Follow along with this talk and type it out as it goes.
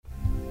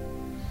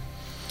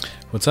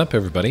What's up,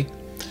 everybody?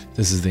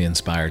 This is the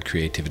Inspired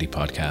Creativity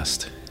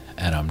Podcast,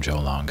 and I'm Joe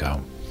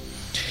Longo.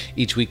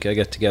 Each week I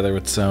get together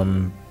with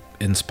some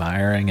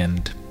inspiring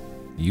and,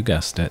 you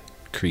guessed it,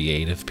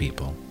 creative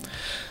people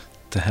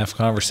to have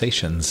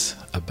conversations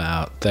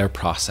about their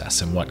process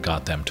and what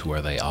got them to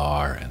where they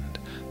are and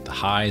the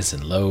highs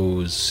and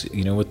lows,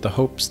 with the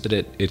hopes that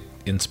it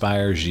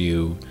inspires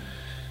you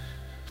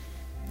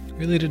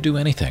really to do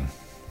anything.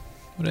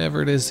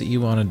 Whatever it is that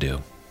you want to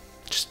do,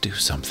 just do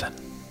something.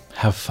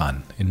 Have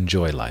fun.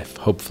 Enjoy life.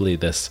 Hopefully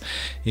this,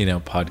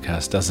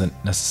 podcast doesn't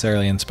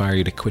necessarily inspire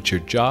you to quit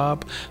your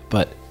job,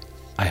 but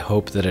I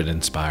hope that it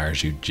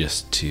inspires you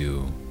just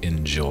to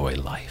enjoy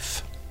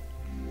life.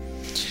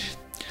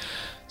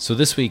 So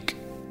this week,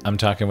 I'm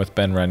talking with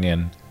Ben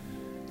Runyon.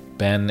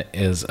 Ben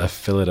is a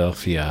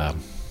Philadelphia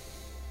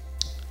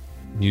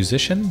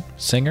musician,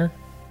 singer,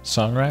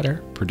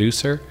 songwriter,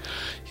 producer.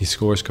 He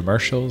scores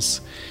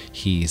commercials.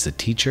 He's a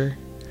teacher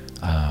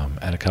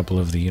at a couple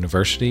of the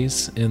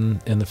universities in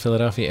the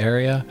Philadelphia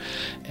area.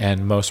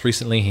 And most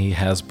recently, he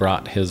has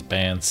brought his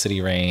band City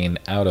Rain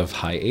out of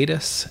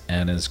hiatus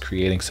and is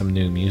creating some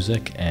new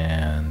music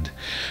and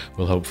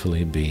will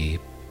hopefully be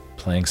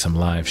playing some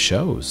live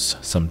shows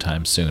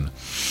sometime soon.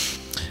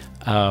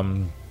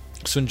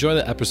 So enjoy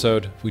the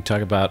episode. We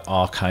talk about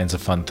all kinds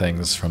of fun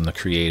things, from the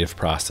creative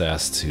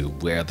process to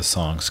where the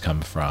songs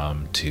come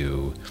from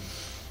to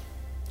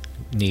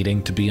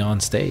needing to be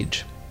on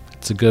stage.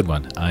 It's a good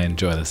one. I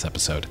enjoy this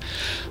episode.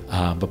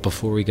 But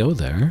before we go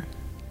there,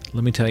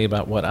 let me tell you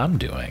about what I'm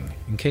doing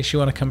in case you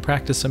want to come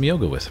practice some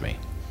yoga with me.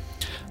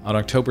 On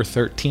October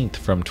 13th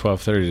from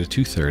 12:30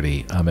 to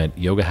 2:30, I'm at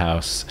Yoga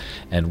House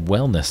and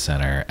Wellness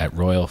Center at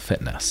Royal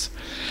Fitness.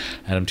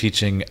 And I'm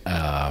teaching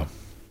a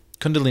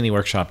Kundalini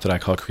workshop that I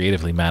call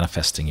Creatively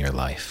Manifesting Your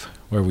Life,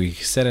 where we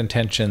set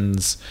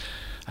intentions.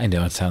 I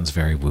know it sounds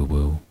very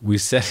woo-woo. We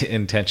set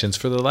intentions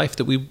for the life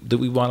that we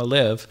want to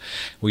live.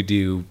 We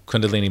do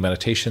Kundalini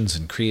meditations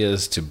and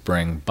Kriyas to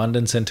bring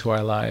abundance into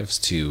our lives,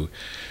 to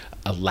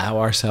allow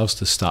ourselves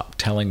to stop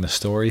telling the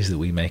stories that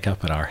we make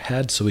up in our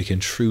head so we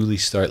can truly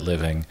start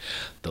living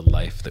the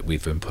life that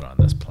we've been put on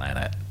this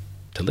planet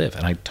to live.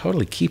 And I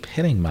totally keep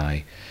hitting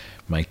my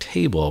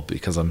table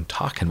because I'm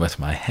talking with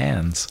my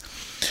hands.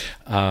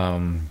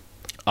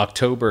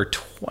 October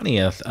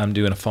 20th, I'm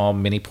doing a fall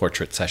mini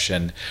portrait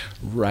session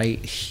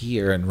right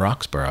here in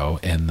Roxborough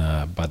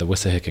by the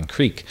Wissahickon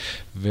Creek,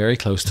 very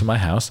close to my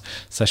house.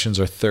 Sessions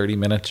are 30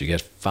 minutes. You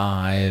get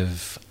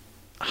 5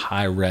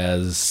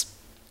 high-res,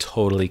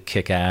 totally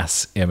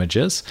kick-ass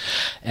images,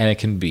 and it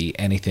can be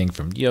anything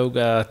from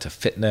yoga to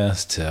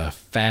fitness to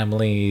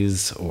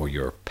families or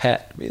your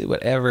pet, really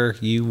whatever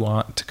you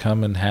want to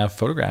come and have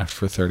photographed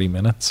for 30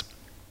 minutes.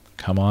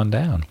 Come on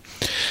down.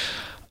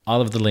 All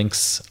of the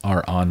links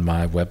are on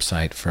my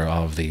website for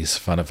all of these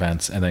fun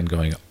events, and then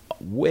going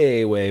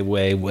way, way,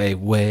 way, way,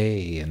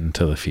 way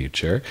into the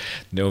future,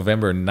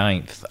 November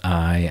 9th,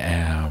 I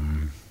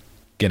am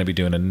going to be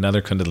doing another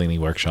Kundalini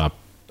workshop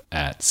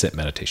at Sit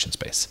Meditation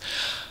Space.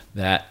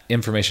 That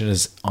information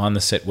is on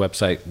the Sit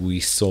website. We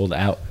sold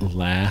out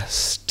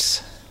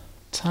last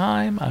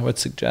time. I would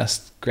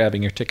suggest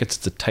grabbing your tickets.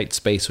 It's a tight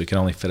space. We can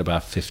only fit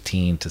about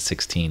 15 to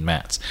 16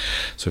 mats.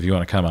 So if you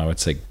want to come, I would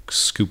say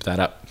scoop that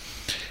up.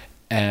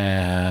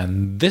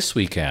 And this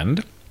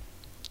weekend,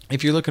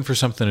 if you're looking for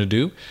something to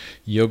do,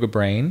 Yoga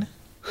Brain,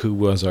 who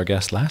was our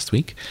guest last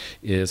week,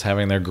 is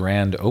having their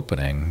grand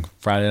opening.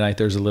 Friday night,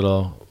 there's a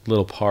little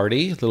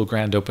party, little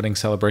grand opening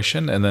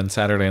celebration. And then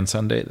Saturday and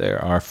Sunday,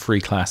 there are free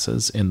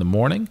classes in the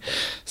morning.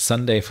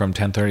 Sunday from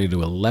 10:30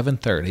 to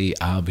 11:30,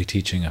 I'll be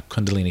teaching a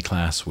Kundalini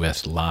class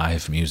with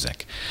live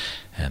music.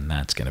 And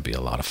that's going to be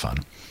a lot of fun.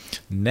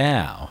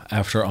 Now,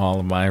 after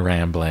all of my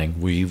rambling,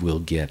 we will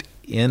get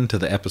into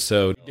the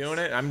episode. You doing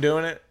it? I'm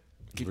doing it.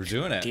 We're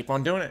doing it. Keep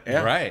on doing it.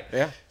 Yeah. Right.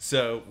 Yeah.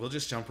 So we'll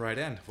just jump right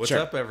in. What's Sure.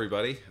 up,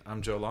 everybody?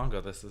 I'm Joe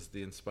Longo. This is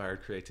the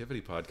Inspired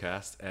Creativity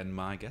Podcast, and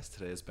my guest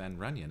today is Ben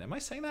Runyon. Am I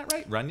saying that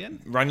right?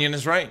 Runyon? Runyon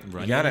is right.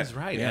 Runyon You got it. is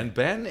right. Yeah. And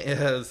Ben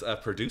is a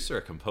producer,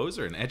 a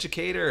composer, an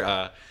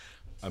educator,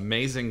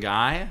 amazing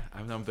guy.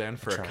 I've known Ben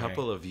for a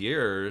couple of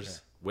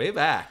years, way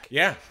back.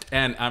 Yeah.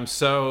 And I'm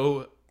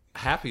so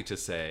happy to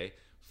say,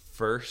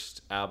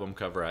 first album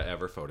cover I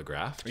ever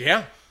photographed.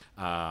 Yeah.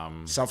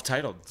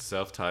 Self-titled.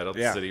 Self-titled,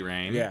 City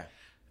Rain. Yeah.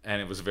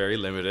 And it was very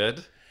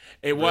limited.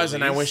 It was,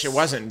 and I wish it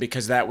wasn't,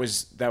 because that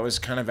was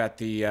kind of at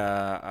the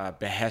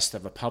behest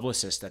of a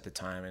publicist at the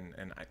time,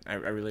 and I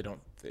really don't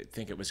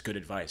think it was good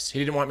advice. He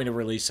didn't want me to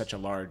release such a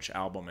large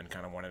album and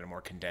kind of wanted a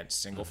more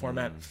condensed single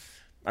format.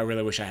 I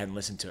really wish I hadn't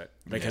listened to it,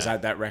 because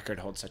that record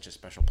holds such a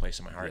special place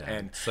in my heart. Yeah,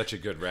 and such a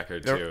good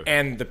record, too.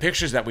 And the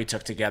pictures that we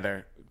took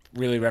together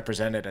really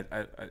represented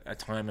a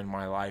time in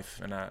my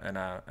life and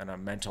a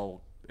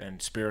mental and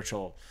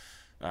spiritual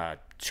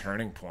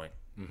turning point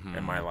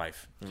in my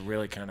life. It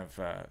really kind of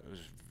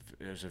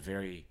it was a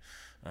very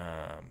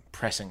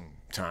pressing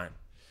time.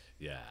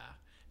 Yeah.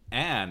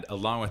 And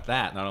along with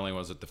that, not only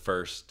was it the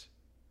first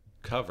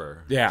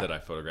cover Yeah. that I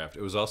photographed,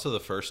 it was also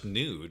the first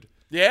nude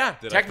Yeah,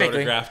 that I technically.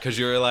 photographed because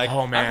you were like,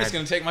 Oh, man. I'm just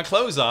going to take my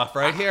clothes off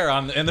right here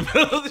in the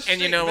middle of the street,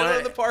 And you know middle what?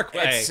 of the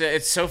parkway.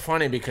 It's so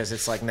funny because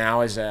it's like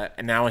now as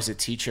a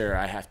teacher,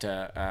 I have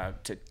to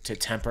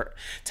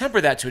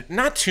temper that to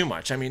not too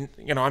much. I mean,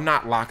 I'm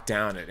not locked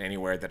down at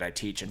anywhere that I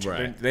teach, and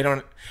Right. they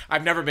don't.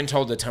 I've never been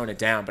told to tone it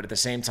down, but at the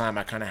same time,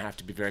 I kind of have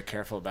to be very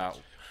careful about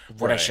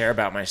what I Right. share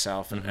about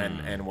myself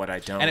and what I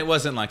don't. And it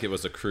wasn't like it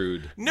was a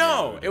crude.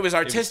 No, it was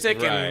artistic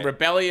right. and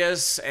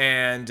rebellious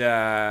and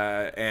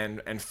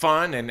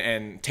fun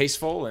and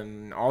tasteful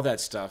and all that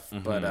stuff.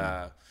 But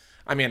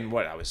I mean,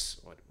 what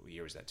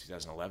year was that?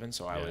 2011.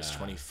 So I was Yeah.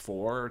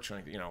 24.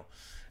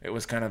 It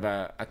was kind of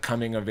a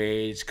coming of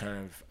age kind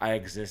of I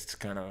exist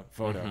kind of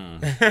photo.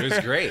 It was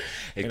great.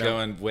 It know?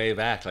 going way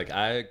back.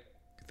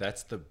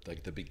 That's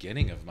the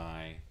beginning of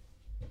my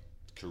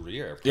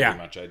career. Pretty Yeah.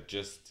 much. I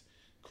just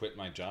quit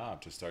my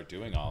job to start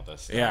doing all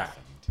this stuff. Yeah.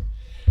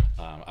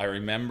 And, I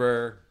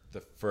remember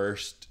the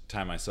first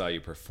time I saw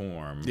you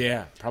perform.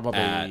 Yeah, probably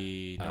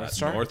At North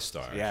Star. North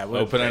Star. Yeah,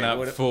 opening up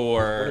would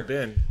for have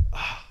been.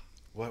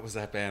 what was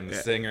that band? The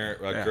singer,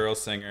 girl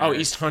singer. Oh,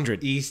 East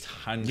 100. East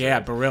 100. Yeah,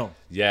 Beryl.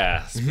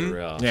 Yes,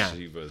 Beryl. Yeah.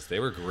 They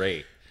were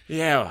great.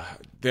 Yeah,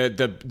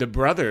 the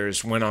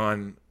brothers went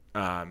on.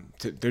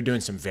 They're doing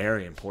some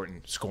very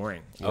important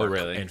scoring work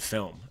really? in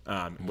film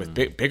with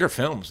bigger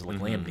films like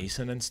Liam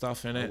Neeson and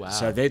stuff in it. wow.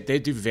 So they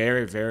do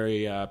very,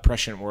 very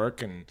prescient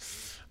work, and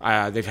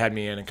they've had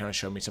me in and kind of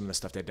showed me some of the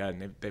stuff they've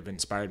done. And they've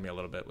inspired me a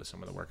little bit with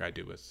some of the work I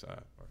do with, or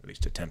at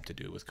least attempt to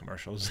do with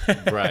commercials.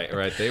 Right.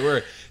 They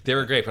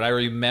were great. But I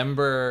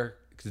remember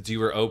because you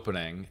were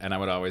opening, and I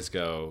would always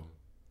go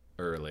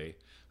early.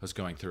 I was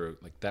going through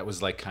that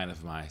was like kind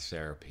of my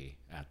therapy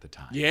at the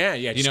time. Yeah.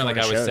 You know, just like going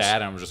I to was shows.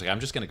 sad, and I'm just like, I'm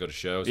just gonna go to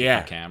shows with Yeah.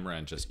 my camera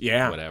and just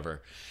Yeah.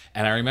 whatever.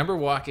 And I remember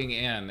walking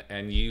in,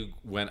 and you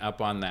went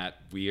up on that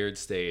weird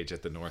stage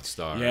at the North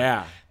Star.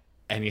 Yeah.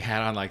 And you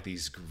had on like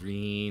these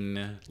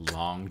green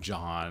long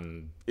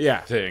john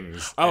Yeah.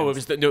 things. Oh,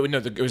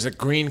 And- it was a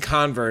green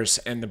Converse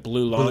and the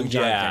blue long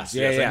john Yes,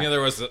 things. yes. Yeah, I knew there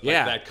was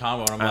Yeah. that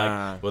combo. And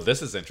I'm like, well,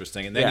 this is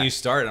interesting. And then yeah. you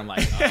start, and I'm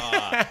like,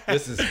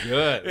 this is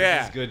good. Yeah.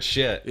 This is good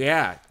shit.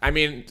 Yeah, I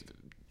mean,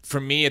 for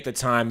me at the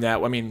time,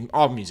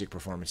 all music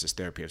performance is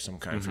therapy of some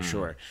kind for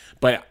sure.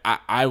 But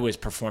I was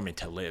performing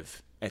to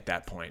live at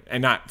that point,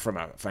 and not from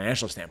a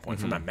financial standpoint,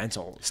 from a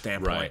mental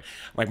standpoint. Right.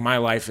 Like my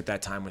life at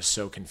that time was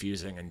so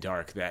confusing and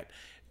dark that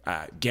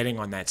getting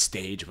on that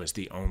stage was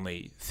the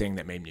only thing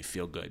that made me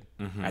feel good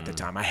at the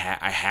time. I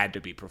had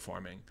to be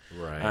performing,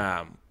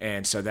 Right.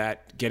 and so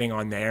that getting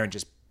on there and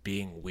just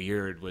being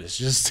weird was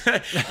just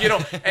and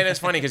it's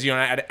funny because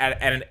at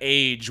an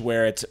age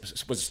where it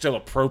was still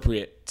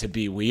appropriate to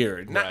be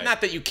weird, Right. not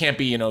that you can't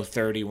be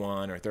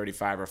 31 or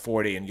 35 or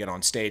 40 and get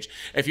on stage.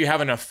 If you have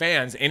enough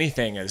fans,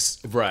 anything is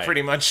Right.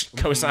 pretty much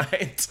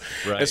co-signed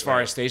Right, as far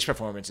right. as stage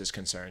performance is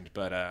concerned.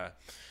 But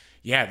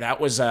that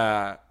was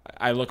I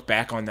look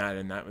back on that,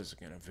 and that was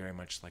very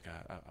much like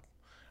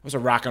it was a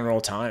rock and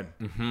roll time,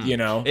 and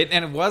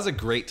it was a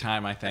great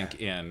time, I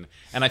think, and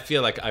I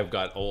feel like I've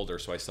got older,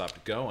 so I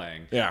stopped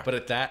going. Yeah. But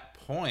at that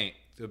point,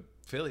 the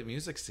Philly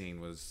music scene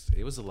was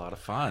a lot of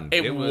fun.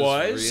 It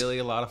was really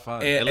a lot of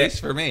fun, at least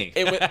for me.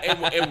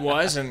 It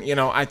was, and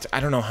I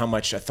don't know how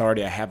much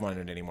authority I have on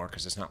it anymore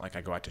because it's not like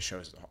I go out to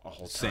shows a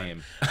whole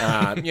time.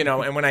 Same.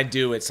 And when I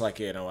do, it's like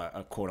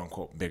a quote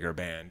unquote bigger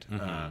band.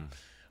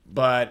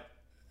 But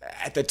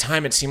at the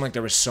time, it seemed like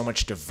there was so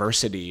much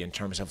diversity in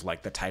terms of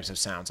like the types of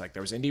sounds. Like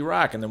there was indie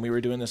rock, and then we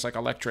were doing this like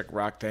electric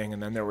rock thing,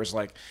 and then there was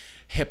like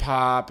hip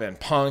hop and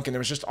punk, and there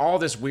was just all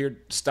this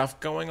weird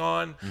stuff going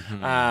on.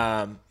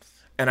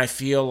 And I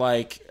feel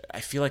like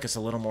it's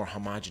a little more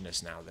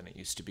homogenous now than it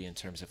used to be in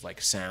terms of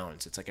like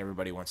sounds. It's like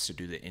everybody wants to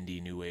do the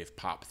indie new wave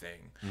pop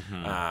thing.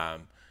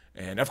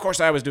 And of course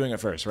I was doing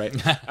it first, right?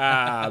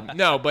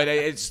 No, but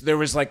it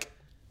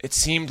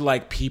seemed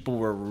like people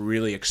were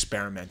really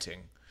experimenting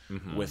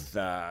with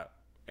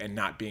and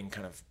not being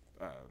kind of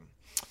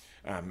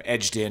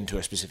edged into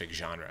a specific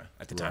genre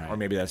at the time. Right. Or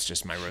maybe that's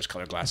just my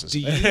rose-colored glasses.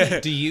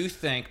 Do you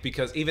think,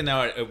 because even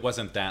though it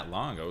wasn't that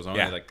long ago, it was only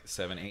Yeah. like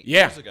 7-8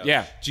 Yeah, years ago.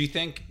 yeah. Do you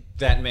think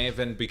that may have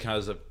been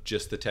because of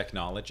just the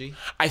technology?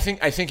 I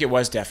think it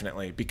was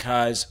definitely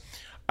because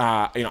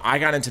I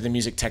got into the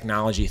music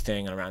technology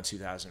thing around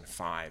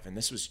 2005, and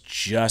this was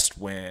just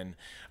when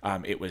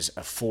it was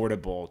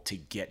affordable to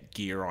get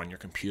gear on your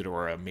computer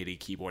or a MIDI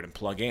keyboard and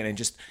plug in and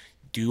just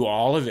do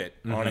all of it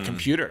on a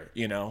computer,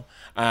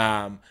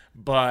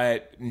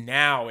 but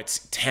now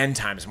it's 10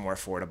 times more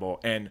affordable,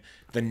 and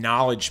the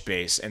knowledge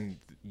base and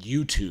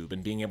YouTube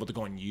and being able to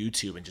go on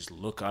YouTube and just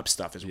look up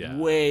stuff is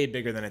way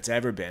bigger than it's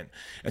ever been.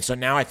 And so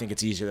now I think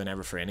it's easier than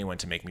ever for anyone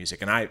to make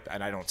music. And I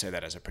don't say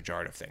that as a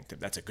pejorative thing.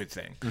 That's a good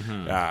thing.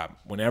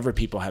 Whenever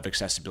people have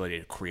accessibility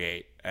to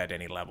create at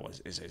any level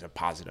is a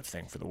positive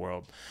thing for the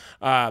world.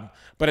 But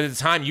at the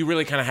time, you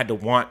really kind of had to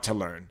want to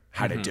learn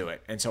how to do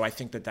it. And so I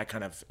think that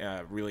kind of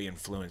really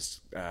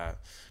influenced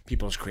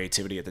people's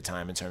creativity at the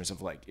time in terms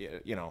of like,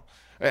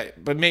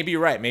 but maybe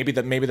you're right. Maybe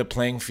the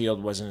playing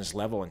field wasn't as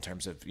level in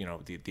terms of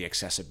the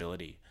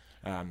accessibility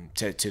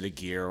to the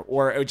gear,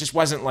 or it just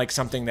wasn't like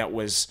something that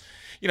was,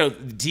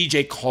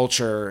 DJ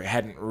culture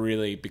hadn't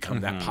really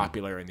become that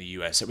popular in the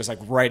U.S. It was like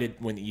when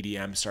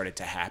EDM started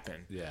to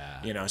happen.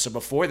 Yeah. So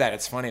before that,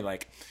 it's funny,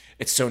 like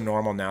it's so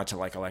normal now to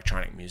like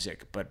electronic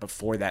music, but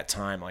before that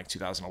time, like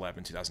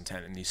 2011,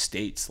 2010, in these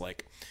states,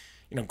 like,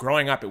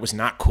 growing up, it was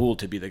not cool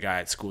to be the guy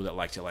at school that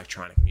liked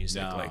electronic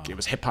music. No. Like it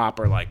was hip hop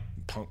or like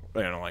punk,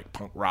 like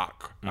punk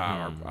rock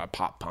or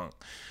pop punk.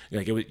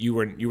 Like you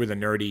were the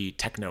nerdy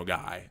techno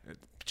guy.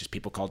 Just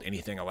people called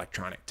anything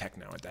electronic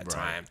techno at that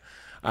time.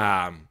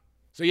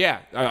 So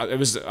yeah, it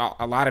was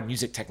a lot of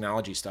music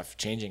technology stuff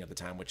changing at the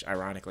time, which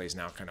ironically is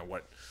now kind of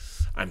what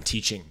I'm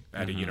teaching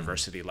at a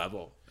university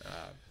level.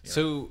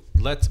 So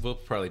we'll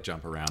probably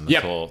jump around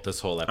this whole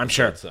episode. I'm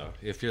sure. So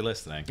if you're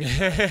listening,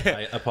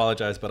 I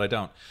apologize, but I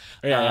don't.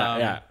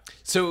 Yeah.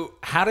 So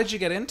how did you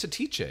get into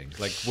teaching?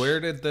 Like, where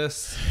did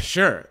this?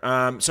 Sure.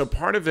 So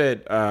part of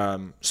it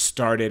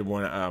started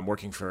when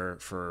working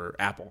for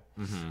Apple,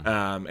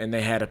 and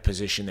they had a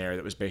position there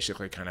that was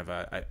basically kind of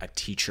a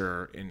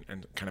teacher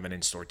and kind of an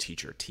in-store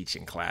teacher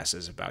teaching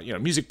classes about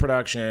music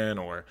production,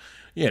 or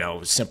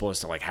simple as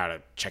to like how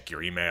to check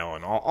your email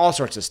and all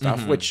sorts of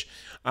stuff, which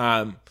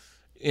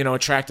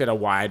attracted a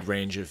wide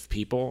range of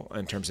people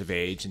in terms of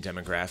age and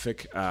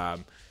demographic.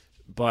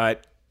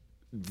 But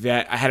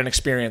that I had an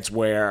experience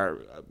where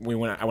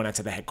I went out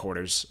to the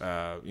headquarters,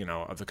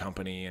 of the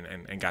company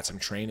and got some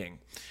training,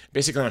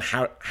 basically on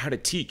how to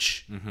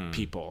teach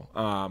people.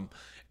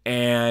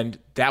 And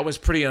that was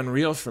pretty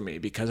unreal for me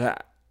because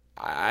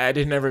I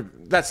didn't ever.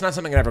 That's not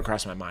something that ever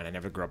crossed my mind. I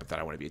never grew up and thought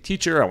I want to be a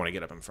teacher. I want to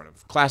get up in front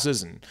of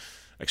classes and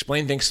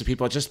explain things to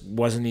people. It just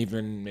wasn't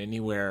even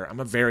anywhere. I'm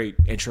a very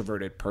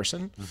introverted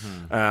person,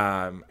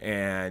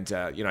 and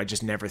I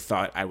just never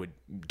thought I would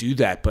do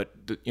that. But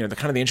the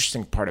kind of the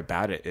interesting part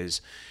about it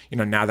is,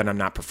 now that I'm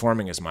not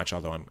performing as much,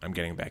 although I'm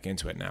getting back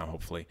into it now,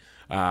 hopefully.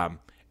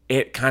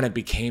 It kind of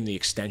became the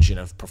extension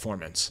of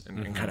performance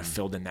and kind of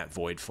filled in that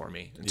void for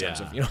me in terms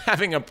of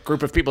having a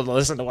group of people to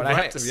listen to what I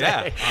have to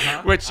say.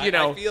 Which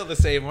I feel the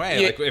same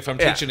way. Like if I'm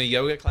teaching a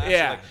yoga class,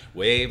 like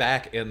way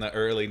back in the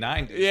early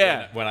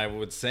 '90s, when I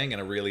would sing in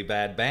a really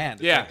bad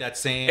band, it's like that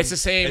same. It's the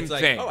same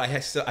thing. Oh, I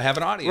have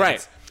an audience,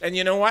 right? And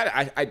you know what?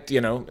 I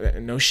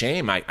no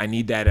shame. I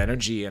need that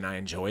energy, and I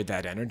enjoyed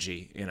that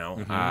energy.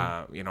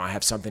 I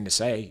have something to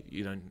say.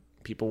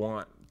 People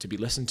want to be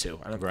listened to.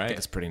 I don't think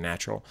that's pretty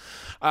natural.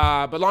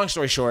 But long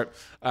story short,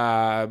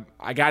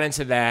 I got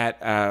into that,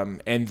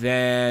 and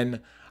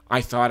then I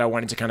thought I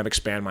wanted to kind of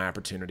expand my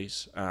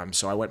opportunities.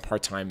 So I went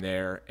part-time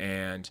there,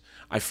 and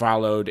I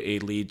followed a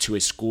lead to a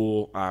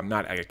school,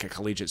 not a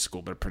collegiate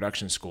school, but a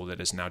production school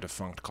that is now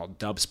defunct, called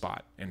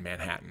Dubspot in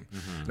Manhattan.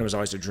 And it was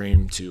always a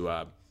dream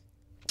to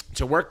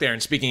work there.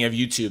 And speaking of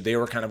YouTube, they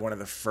were kind of one of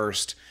the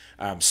first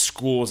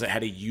schools that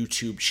had a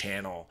YouTube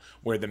channel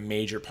where the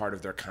major part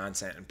of their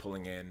content and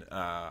pulling in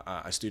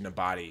a student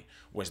body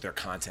was their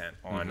content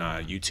on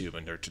YouTube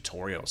and their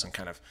tutorials. And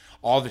kind of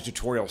all the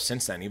tutorials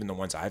since then, even the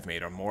ones I've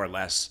made, are more or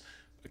less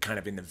kind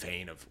of in the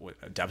vein of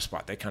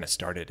Dubspot. They kind of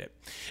started it.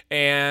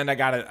 And I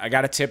got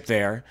a tip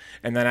there,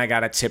 and then I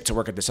got a tip to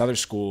work at this other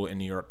school in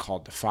New York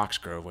called the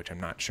Foxgrove, which I'm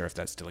not sure if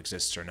that still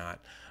exists or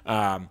not.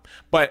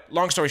 But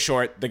long story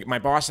short, my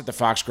boss at the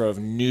Foxgrove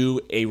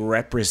knew a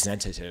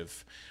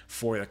representative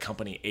for the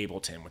company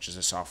Ableton, which is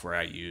a software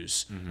I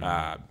use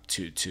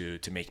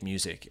to make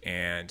music,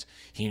 and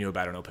he knew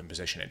about an open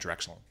position at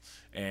Drexel.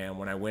 And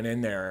when I went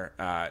in there,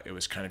 it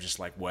was kind of just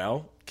like,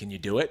 well, can you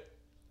do it?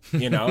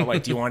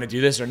 Like, do you want to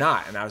do this or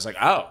not? And I was like,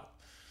 oh,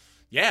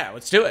 yeah,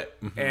 let's do it.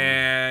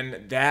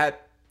 And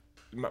that,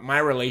 my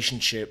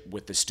relationship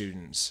with the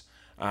students,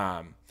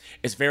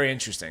 is very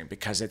interesting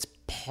because it's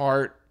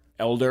part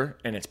elder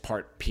and it's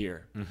part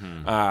peer.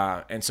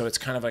 And so it's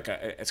kind of like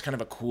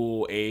a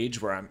cool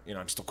age where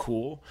I'm still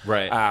cool.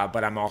 Right.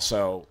 But I'm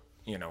also,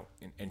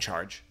 in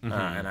charge.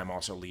 And I'm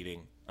also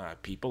leading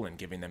people and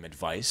giving them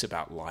advice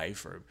about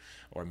life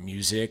or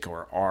music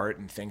or art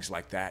and things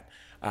like that.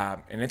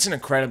 And it's an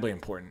incredibly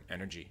important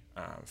energy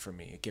for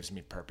me. It gives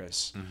me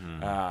purpose.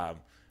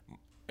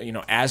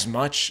 As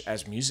much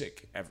as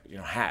music,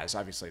 has.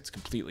 Obviously, it's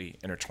completely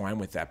intertwined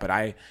with that. But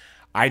I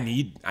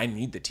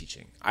need the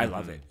teaching. I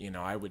love it.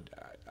 I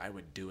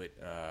would do it.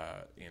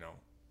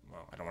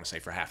 Well, I don't want to say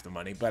for half the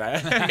money,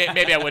 but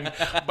maybe I wouldn't.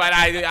 But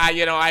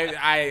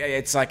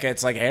it's like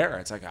air.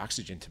 It's like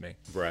oxygen to me.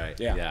 Right.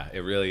 Yeah.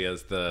 It really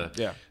is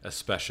a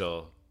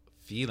special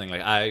feeling.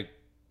 Like I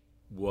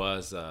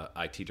was a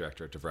IT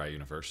director at DeVry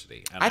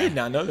University. And I did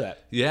not know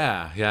that.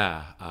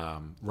 Yeah.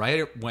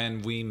 Right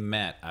when we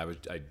met,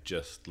 I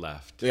just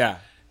left. Yeah.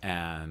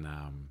 And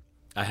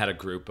I had a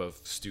group of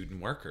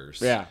student workers.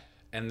 Yeah.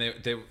 And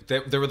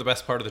they were the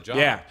best part of the job.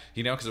 Yeah.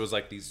 You know, because it was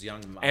like these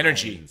young minds.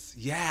 Energy.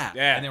 Yeah.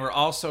 Yeah. And they were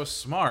all so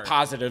smart.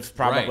 Positive,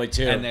 probably, Right.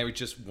 too. And they would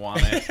just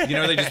wanted,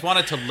 they just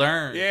wanted to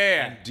learn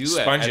Yeah. and do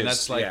Sponges. it. And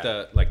that's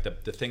like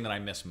the thing that I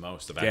miss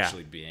most of Yeah.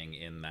 actually being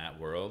in that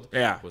world.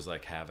 Yeah. Was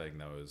like having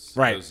those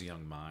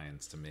young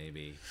minds to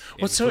maybe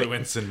so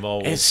influence and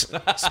mold.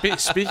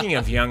 Speaking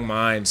of young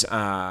minds,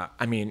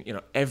 I mean,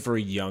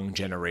 every young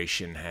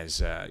generation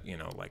has,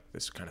 like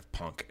this kind of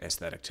punk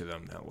aesthetic to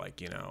them that,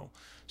 like,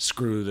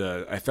 screw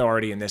the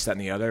authority and this, that, and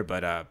the other.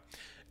 But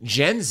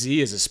Gen Z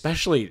is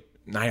especially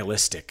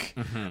nihilistic.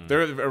 Mm-hmm.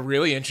 They're a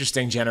really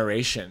interesting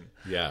generation.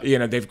 Yeah.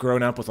 They've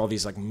grown up with all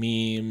these like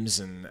memes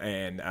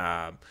and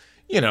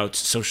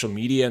social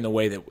media in the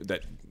way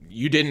that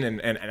you didn't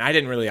and I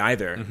didn't really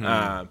either.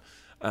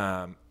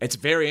 Mm-hmm. It's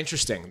very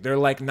interesting. They're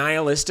like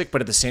nihilistic,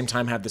 but at the same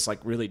time have this like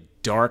really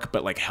dark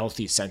but like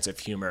healthy sense of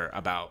humor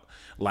about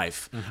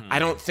life. Mm-hmm. I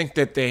don't think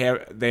that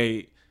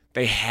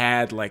they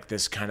had like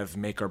this kind of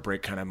make or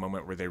break kind of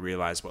moment where they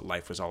realized what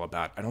life was all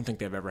about. I don't think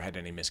they've ever had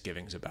any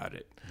misgivings about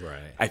it.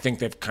 Right. I think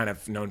they've kind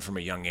of known from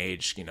a young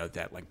age,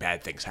 that like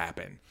bad things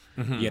happen,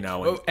 mm-hmm.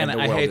 And the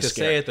I world hate is to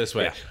scary. say it this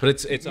way, but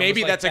it's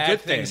maybe almost that's like a good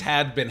bad things thing.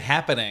 had been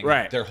happening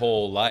their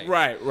whole life.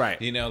 Right.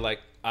 Like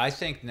I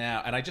think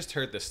now, and I just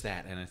heard this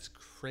stat, and it's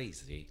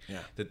crazy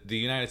that the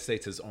United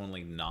States has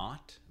only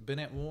not been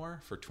at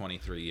war for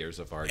 23 years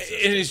of our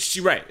existence.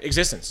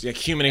 Existence,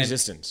 human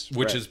existence,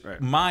 which is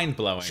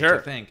mind-blowing Sure.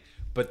 to think.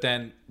 But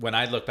then when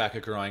I look back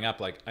at growing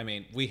up, like, I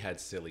mean, we had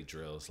silly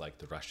drills like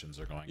the Russians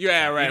are going to.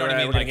 Yeah, right, You know what I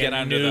mean? We're Like,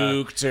 gonna get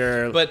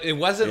nuked But it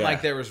wasn't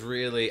like there was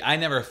really, I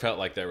never felt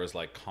like there was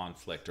like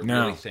conflict or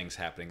No. really things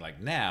happening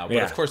like now. But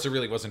Yeah. of course, there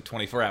really wasn't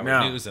 24-hour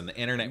No. news and the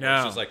internet No.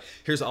 was just like,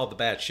 here's all the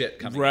bad shit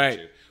coming Right. at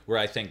you. Where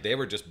I think they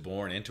were just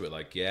born into it,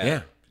 like,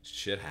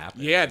 shit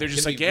happens. Yeah, they're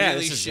just It like, can be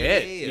really this is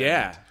shitty it. and-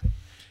 Yeah.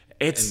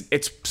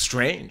 It's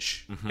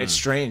strange. Mm-hmm. It's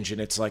strange.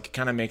 And it's like, it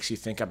kind of makes you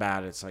think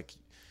about it. It's like,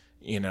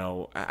 I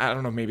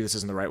don't know, maybe this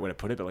isn't the right way to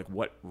put it, but like,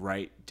 what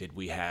right did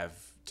we have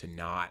to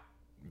not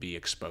be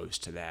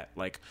exposed to that?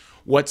 Like,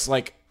 what's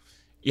like,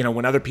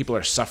 when other people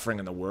are suffering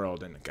in the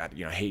world, and God,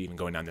 I hate even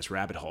going down this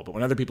rabbit hole, but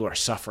when other people are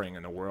suffering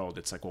in the world,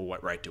 it's like, well,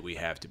 what right do we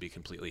have to be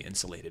completely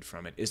insulated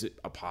from it? Is it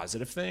a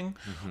positive thing,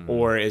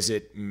 or is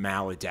it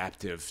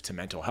maladaptive to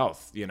mental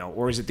health?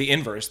 Or is it the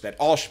inverse that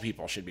all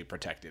people should be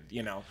protected?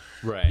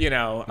 Right.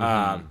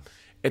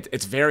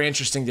 It's very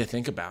interesting to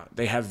think about.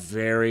 They have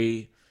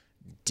very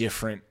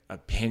different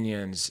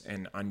opinions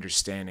and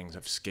understandings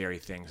of scary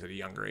things at a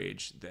younger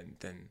age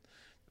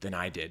than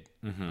I did.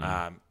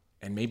 Mm-hmm.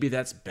 And maybe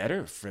that's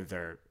better for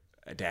their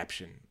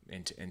adaptation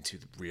into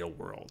the real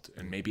world.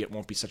 And maybe it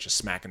won't be such a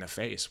smack in the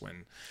face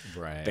when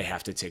they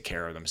have to take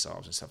care of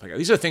themselves and stuff like that.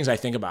 These are things I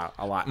think about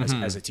a lot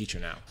as a teacher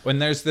now. When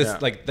there's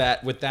this like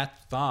that, with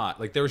that thought,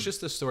 like there was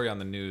just this story on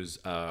the news,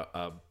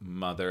 a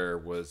mother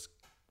was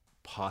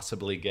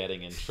possibly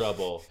getting in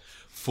trouble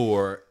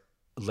for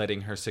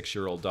letting her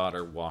 6-year-old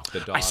daughter walk the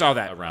dog I saw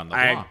that around the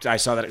block. I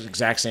saw that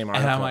exact same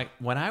article. And I'm like,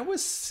 when I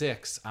was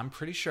 6, I'm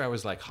pretty sure I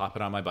was like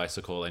hopping on my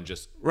bicycle and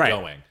just Right.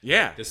 going.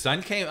 Yeah. The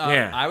sun came up,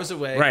 Yeah. I was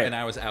away, Right. and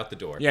I was out the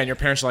door. Yeah, and your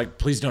parents are like,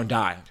 please don't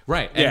die.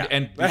 Right.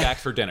 And be back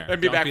for dinner. And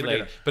be Don't back be for late.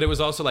 dinner. But it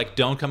was also like,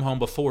 don't come home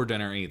before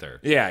dinner either.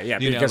 Yeah, You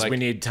know, because like, we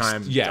need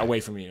time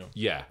away from you.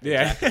 Yeah.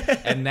 Yeah.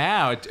 Exactly. And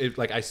now, it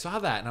like, I saw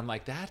that, and I'm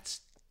like,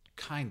 that's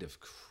kind of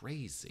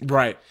crazy.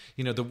 Right.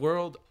 The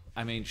world,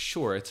 I mean,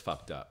 sure, it's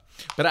fucked up.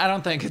 But I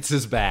don't think it's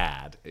as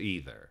bad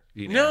either.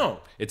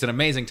 No. It's an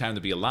amazing time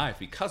to be alive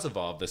because of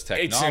all of this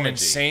technology. It's an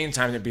insane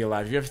time to be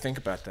alive. You ever think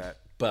about that?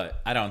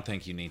 But I don't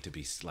think you need to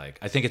be like,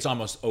 I think it's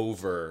almost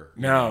over.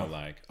 No.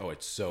 Like, oh,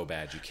 it's so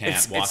bad you can't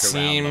It walk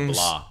seems, around the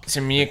block.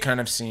 To me, it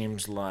kind of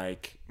seems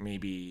like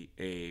maybe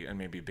a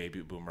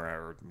baby boomer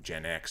or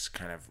Gen X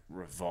kind of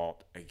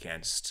revolt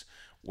against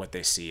what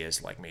they see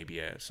as like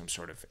maybe some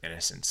sort of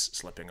innocence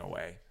slipping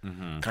away.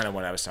 Mm-hmm. Kind of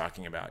what I was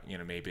talking about.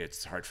 Maybe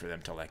it's hard for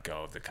them to let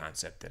go of the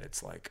concept that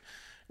it's like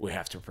we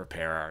have to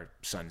prepare our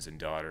sons and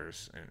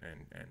daughters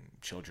and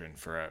children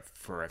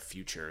for a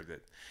future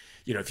that,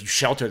 if you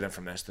shelter them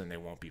from this, then they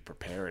won't be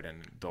prepared,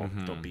 and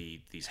they'll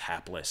be these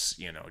hapless,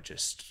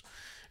 just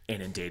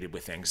inundated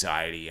with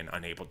anxiety and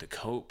unable to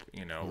cope,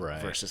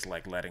 Right. versus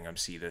like letting them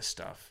see this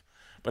stuff.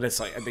 But it's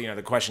like,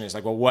 the question is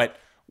like, well,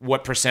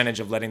 what percentage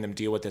of letting them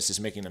deal with this is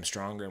making them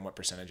stronger, and what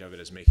percentage of it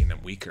is making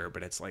them weaker?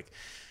 But it's like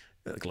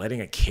letting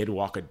a kid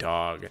walk a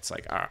dog. It's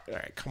like, all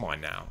right, come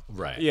on now.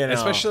 Right.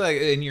 Especially like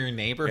in your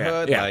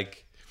neighborhood. Yeah.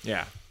 Like,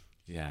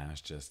 yeah,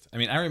 it's just, I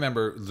mean, I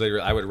remember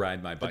literally I would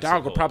ride my bicycle. The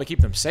dog will probably keep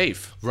them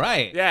safe.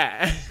 Right.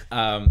 Yeah.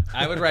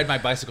 I would ride my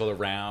bicycle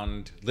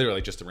around,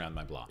 literally just around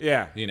my block.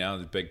 Yeah.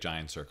 The big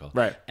giant circle.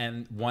 Right.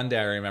 And one day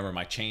I remember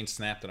my chain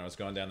snapped and I was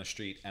going down the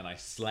street and I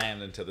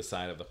slammed into the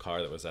side of the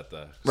car that was at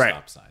the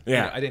stop sign.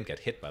 Yeah. I didn't get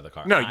hit by the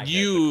car. No, I hit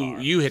the car.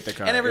 you hit the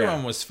car. And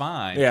everyone was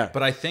fine. Yeah.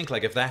 But I think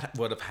like if that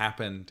would have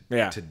happened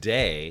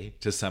today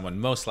to someone,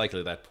 most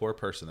likely that poor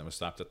person that was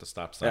stopped at the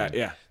stop sign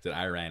that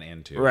I ran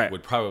into Right.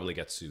 would probably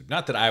get sued.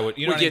 Not that I would,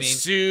 You know would what I get mean?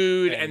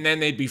 sued, and then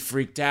they'd be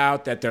freaked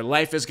out that their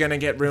life is going to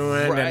get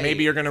ruined, Right. and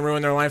maybe you're going to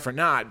ruin their life or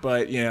not.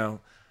 But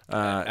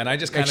and I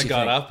just makes kind of you got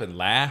think. up and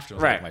laughed. And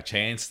was Right. like, my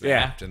chain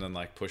snapped, and then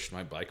like pushed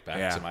my bike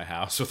back to my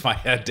house with my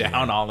head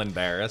down, all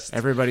embarrassed.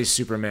 Everybody's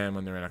Superman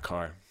when they're in a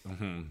car.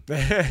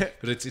 But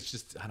it's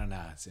just, I don't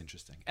know. It's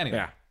interesting. Anyway,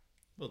 Yeah.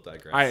 we'll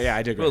digress.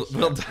 I digress.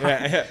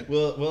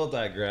 We'll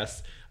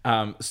digress.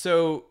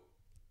 So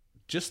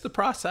just the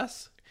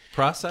process.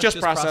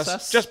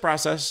 Just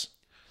process.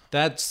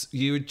 That's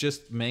you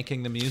just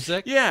making the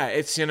music. Yeah,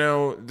 it's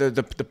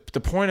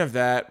the point of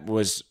that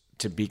was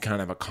to be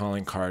kind of a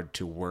calling card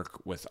to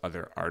work with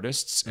other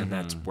artists, and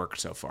that's worked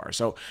so far.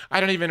 So I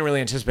don't even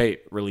really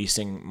anticipate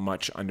releasing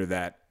much under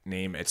that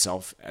name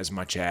itself, as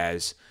much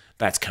as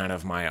that's kind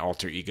of my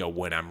alter ego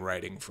when I'm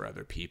writing for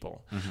other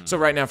people. So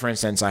right now, for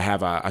instance, I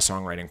have a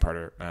songwriting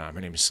partner.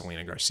 Her name is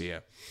Selena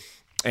Garcia.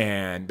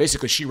 And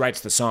basically, she writes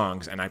the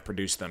songs, and I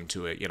produce them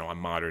to a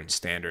modern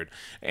standard.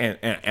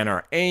 And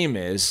our aim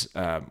is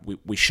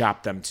we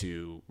shop them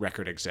to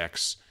record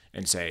execs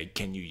and say,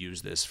 can you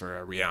use this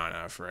for a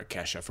Rihanna, for a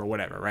Kesha, for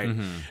whatever, right?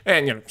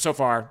 And so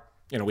far,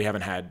 we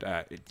haven't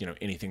had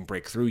anything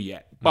break through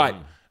yet, but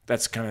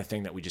that's the kind of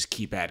thing that we just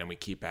keep at and we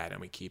keep at and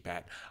we keep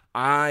at.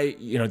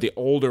 The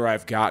older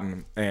I've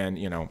gotten, and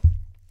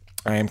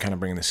I am kind of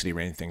bringing the City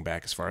Rain thing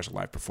back as far as a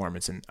live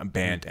performance and a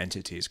band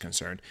entity is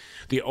concerned.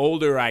 The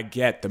older I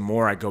get, the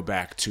more I go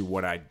back to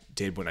what I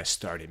did when I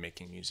started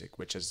making music,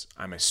 which is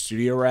I'm a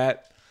studio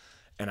rat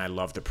and I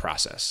love the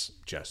process,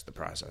 just the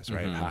process,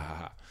 right? Ha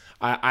ha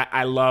ha.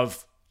 I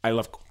love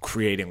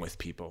creating with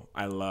people.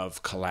 I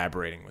love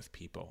collaborating with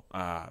people.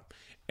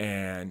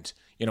 And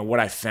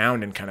what I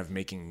found in kind of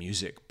making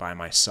music by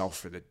myself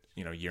for the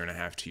year and a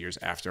half, 2 years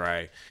after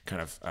I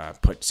kind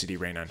of put City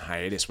Rain on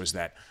hiatus was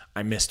that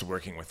I missed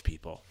working with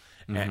people.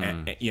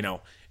 And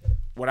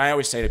what I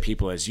always say to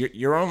people is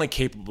you're only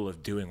capable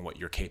of doing what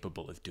you're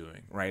capable of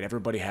doing, right?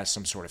 Everybody has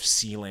some sort of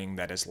ceiling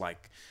that is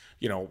like,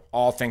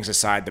 all things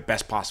aside, the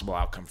best possible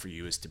outcome for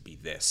you is to be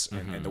this,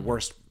 and the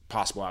worst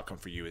possible outcome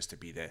for you is to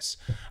be this.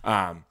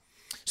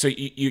 So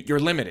you're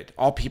limited.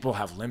 All people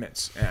have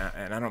limits,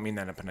 and I don't mean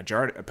that in a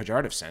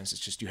pejorative sense.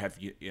 It's just you have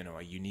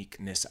a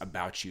uniqueness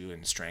about you,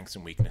 and strengths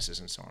and weaknesses,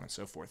 and so on and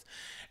so forth.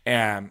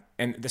 And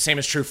the same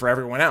is true for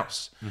everyone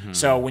else.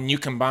 So when you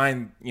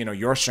combine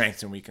your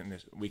strengths and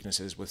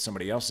weaknesses with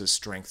somebody else's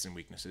strengths and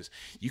weaknesses,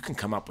 you can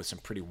come up with some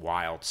pretty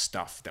wild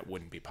stuff that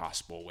wouldn't be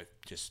possible with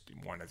just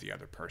one or the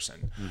other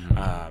person.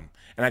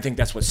 And I think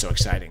that's what's so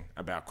exciting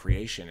about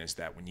creation is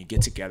that when you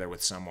get together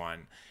with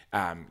someone,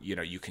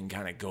 you can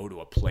kind of go to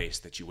a place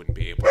that you wouldn't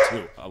be able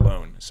to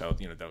alone. So,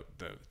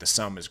 the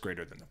sum is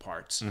greater than the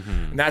parts.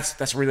 And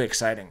that's really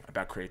exciting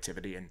about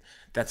creativity. And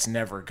that's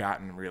never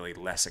gotten really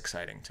less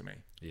exciting to me.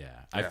 Yeah.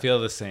 I feel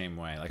the same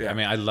way. I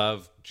mean, I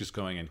love just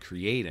going and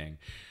creating,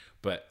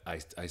 but I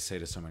say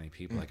to so many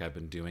people, I've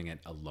been doing it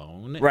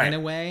alone in a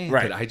way,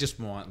 but I just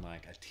want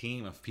a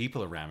team of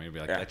people around me to be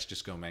let's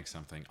just go make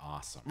something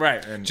awesome.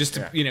 Right. And just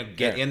to,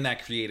 get in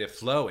that creative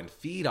flow and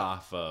feed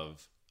off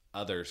of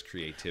others'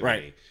 creativity.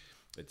 Right.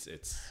 It's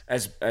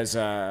as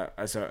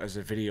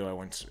a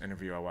video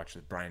interview I watched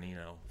with Brian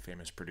Eno,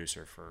 famous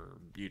producer for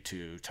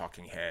U2,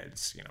 Talking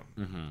Heads,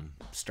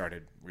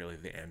 started really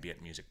the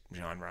ambient music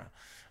genre,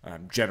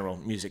 general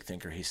music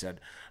thinker. He said,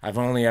 I've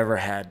only ever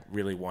had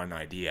really one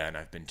idea, and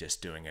I've been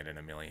just doing it in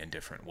a million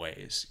different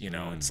ways.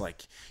 It's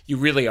like you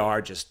really are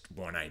just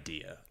one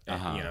idea,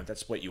 and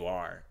that's what you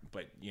are.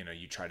 But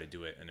you try to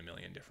do it in a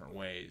million different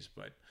ways,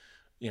 but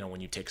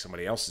when you take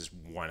somebody else's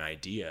one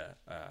idea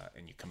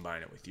and you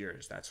combine it with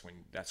yours, that's when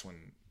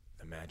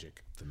the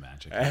magic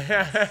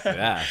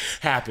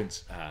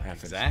happens.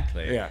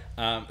 Exactly.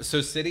 Yeah.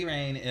 So City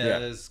Rain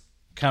is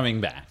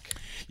coming back.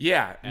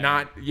 Yeah,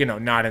 not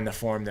in the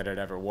form that it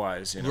ever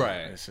was.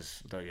 Right. This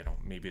is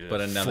maybe the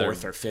another,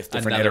 fourth or fifth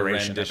different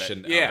iteration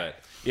rendition of it. of it.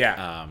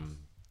 Yeah.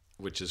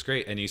 Which is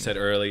great. And you said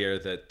earlier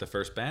that the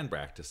first band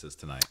practice is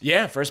tonight.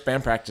 Yeah, first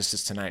band practice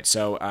is tonight.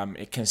 So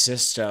it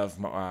consists of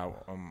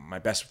my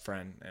best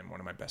friend and one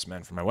of my best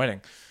men for my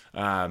wedding,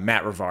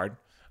 Matt Rivard.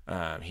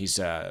 He's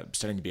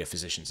studying to be a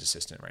physician's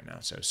assistant right now.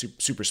 So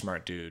super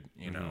smart dude,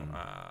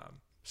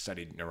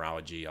 studied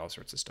neurology, all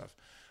sorts of stuff.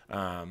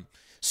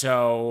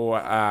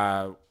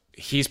 So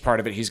he's part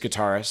of it. He's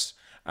guitarist.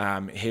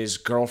 His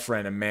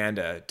girlfriend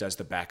Amanda does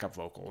the backup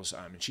vocals,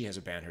 and she has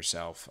a band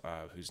herself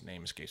whose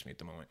name escapes me at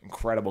the moment.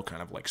 Incredible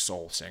kind of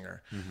soul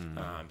singer.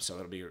 So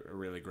it'll be a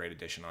really great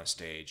addition on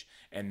stage.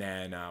 And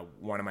then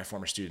one of my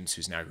former students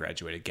who's now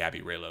graduated, Gabby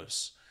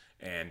Raylos,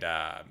 and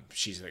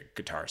she's a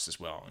guitarist as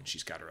well, and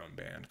she's got her own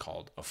band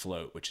called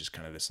Afloat, which is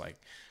kind of this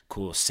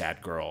cool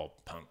sad girl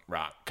punk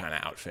rock kind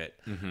of outfit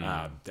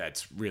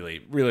that's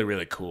really, really,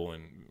 really cool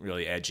and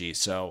really edgy.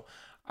 So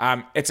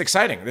it's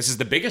exciting. This is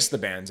the biggest the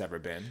band's ever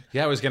been.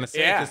 Yeah, I was going to say,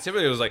 because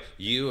typically it was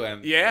you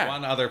and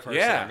one other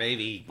person, or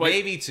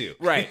maybe two.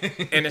 Right.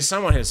 And as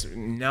someone who's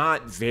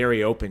not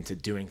very open to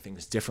doing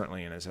things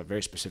differently and has a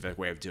very specific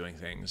way of doing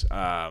things,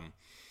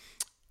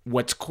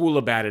 what's cool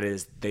about it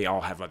is they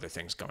all have other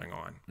things going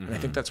on. And I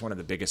think that's one of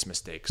the biggest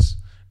mistakes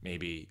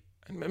maybe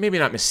maybe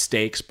not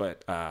mistakes,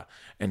 but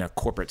in a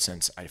corporate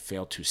sense, I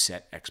failed to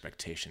set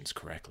expectations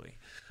correctly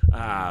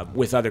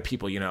with other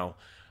people.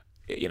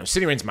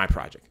 City Rain's my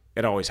project.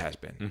 It always has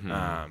been.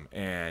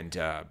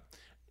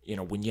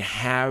 When you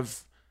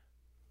have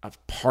a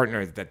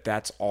partner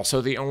that's also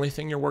the only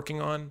thing you're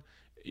working on,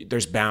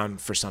 there's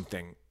bound for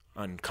something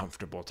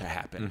uncomfortable to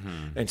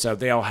happen. And so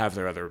they all have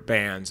their other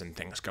bands and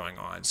things going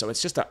on. So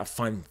it's just a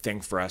fun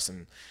thing for us,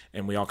 and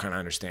we all kind of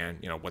understand,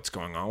 what's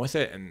going on with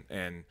it.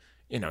 And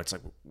it's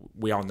like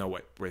we all know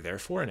what we're there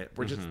for, and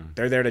we're just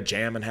they're there to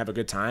jam and have a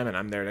good time, and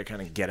I'm there to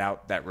kind of get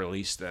out that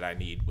release that I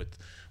need with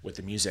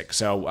the music.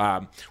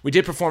 So we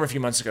did perform a few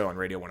months ago on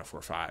Radio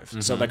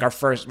 104.5. So like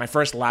my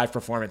first live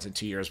performance in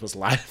 2 years was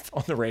live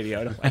on the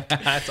radio to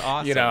That's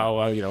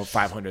awesome.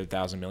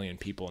 500,000 million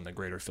people in the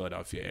greater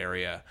Philadelphia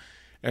area.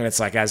 And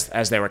it's like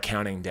as they were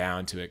counting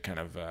down to it kind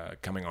of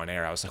coming on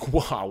air, I was like,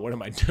 wow, what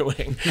am I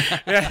doing?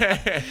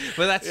 But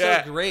that's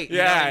so great. You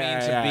know what I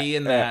mean? To be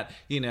in that,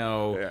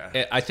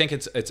 I think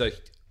it's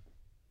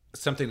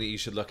something that you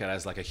should look at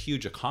as like a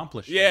huge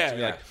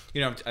accomplishment.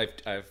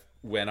 Like, I've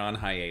went on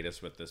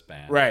hiatus with this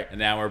band. Right. And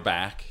now we're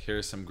back.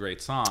 Here's some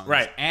great songs.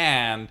 Right.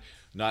 And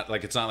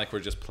it's not like we're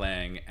just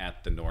playing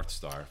at the North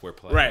Star. We're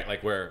playing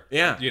like we're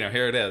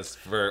here it is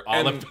for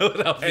all of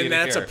Philadelphia. And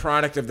that's a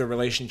product of the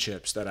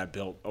relationships that I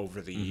built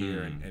over the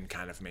year and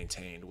kind of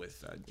maintained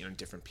with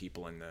different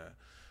people in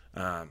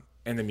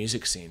the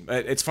music scene.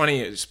 But it's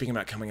funny, speaking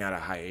about coming out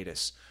of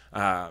hiatus,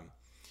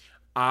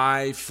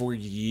 I for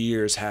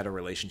years had a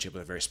relationship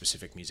with a very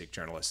specific music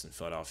journalist in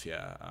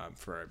Philadelphia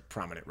for a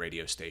prominent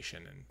radio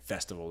station and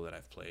festival that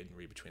I've played and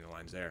read between the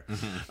lines there.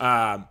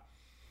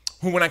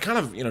 Who, when I kind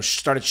of,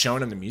 started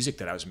showing him the music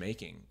that I was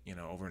making,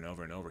 over and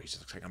over and over, he's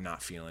just like, I'm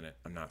not feeling it.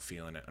 I'm not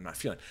feeling it. I'm not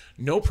feeling it.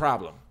 No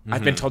problem.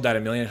 I've been told that a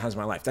million times in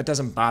my life. That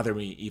doesn't bother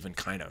me even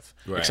kind of,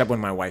 except when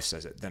my wife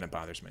says it, then it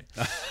bothers me.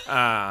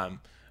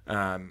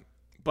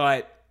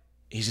 But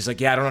he's just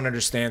like, I don't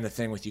understand the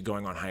thing with you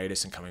going on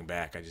hiatus and coming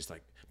back. I just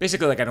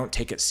basically I don't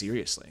take it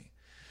seriously.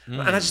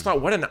 And I just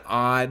thought, what an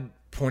odd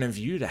point of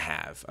view to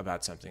have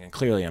about something. And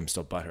clearly I'm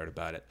still butthurt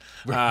about it.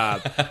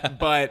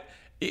 But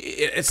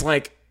it's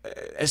like,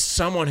 as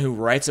someone who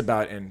writes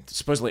about and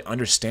supposedly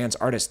understands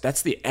artists,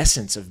 that's the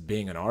essence of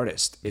being an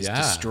artist, is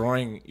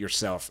destroying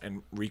yourself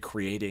and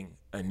recreating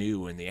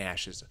anew in the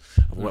ashes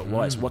of what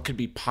was. What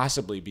could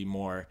possibly be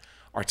more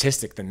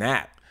artistic than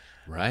that?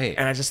 Right.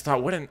 And I just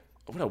thought, what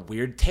a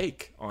weird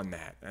take on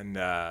that. And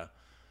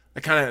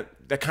that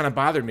kind of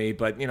bothered me,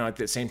 but at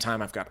the same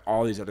time, I've got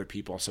all these other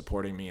people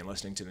supporting me and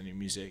listening to the new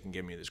music and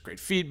giving me this great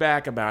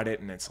feedback about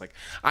it, and it's like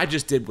I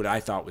just did what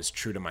I thought was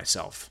true to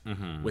myself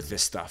with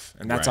this stuff,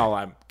 and that's all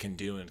I can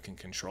do and can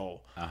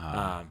control.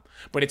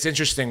 But it's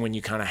interesting when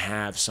you kind of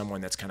have someone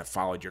that's kind of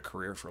followed your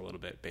career for a little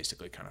bit,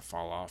 basically kind of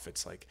fall off.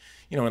 It's like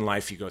in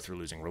life you go through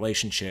losing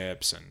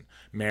relationships and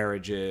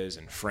marriages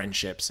and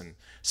friendships, and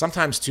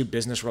sometimes too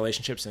business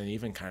relationships, and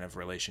even kind of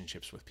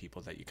relationships with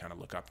people that you kind of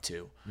look up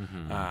to.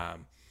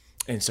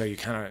 And so you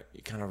kind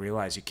of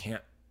realize you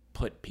can't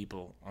put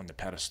people on the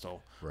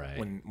pedestal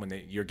when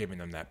you're giving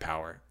them that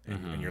power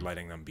and you're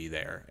letting them be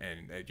there,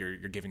 and you're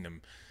giving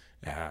them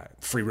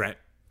free rent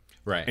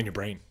in your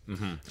brain.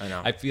 I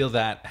know. I feel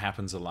that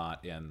happens a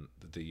lot in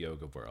the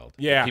yoga world.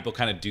 Yeah. People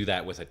kind of do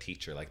that with a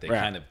teacher. Like they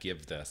kind of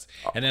give this.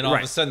 And then all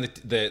of a sudden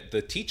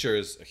the teacher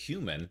is a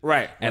human.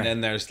 And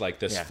then there's like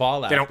this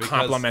fallout. They don't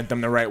compliment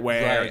them the right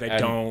way. Or they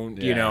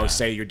don't,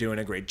 say you're doing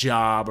a great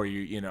job or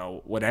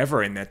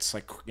whatever. And that's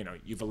like,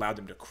 you've allowed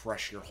them to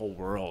crush your whole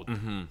world.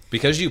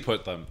 Because you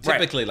put them,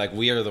 typically like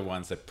we are the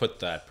ones that put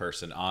that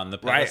person on the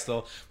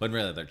pedestal, when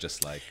really they're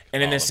just like,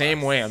 and in the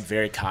same way, I'm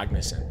very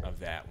cognizant of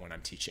that when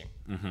I'm teaching.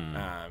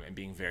 And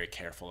being very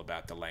careful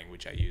about the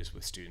language I use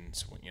with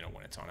students when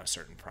it's on a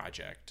certain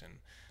project and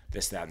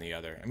this, that, and the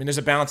other. I mean, there's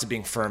a balance of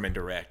being firm and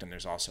direct, and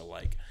there's also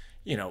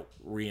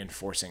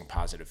reinforcing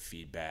positive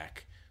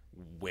feedback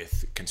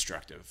with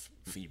constructive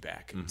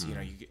feedback. It's,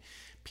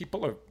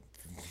 people are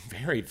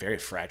very, very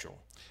fragile.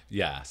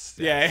 Yes.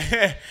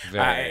 Yeah.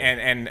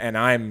 And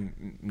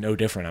I'm no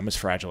different. I'm as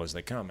fragile as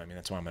they come. I mean,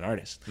 that's why I'm an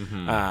artist.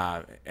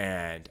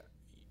 And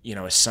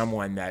as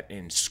someone that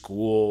in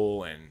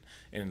school and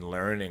in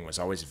learning was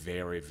always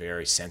very,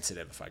 very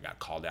sensitive if I got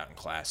called out in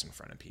class in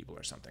front of people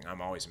or something.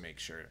 I'm always make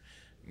sure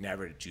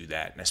never to do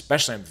that. And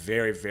especially I'm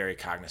very, very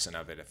cognizant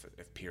of it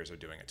if peers are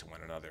doing it to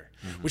one another.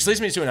 Which leads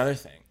me to another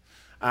thing.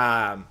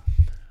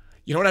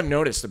 What I've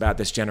noticed about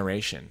this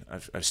generation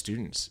of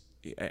students,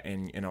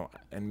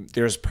 and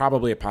there's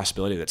probably a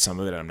possibility that some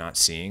of it I'm not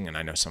seeing, and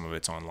I know some of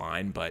it's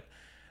online, but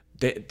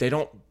they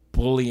don't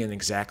bully in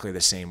exactly the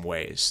same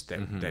ways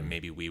that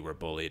maybe we were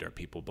bullied or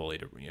people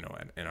bullied,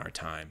 in our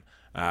time.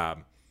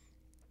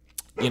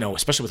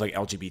 Especially with like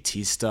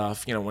LGBT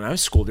stuff, when I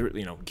was school,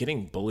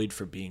 getting bullied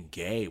for being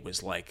gay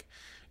was like,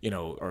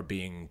 or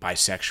being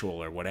bisexual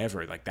or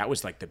whatever, like that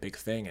was like the big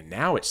thing. And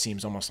now it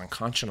seems almost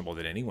unconscionable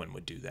that anyone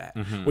would do that,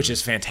 which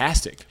is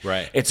fantastic.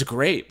 Right. It's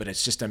great, but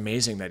it's just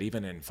amazing that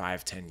even in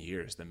 5-10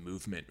 years, the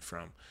movement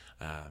from,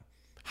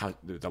 how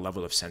the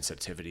level of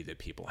sensitivity that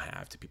people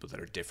have to people that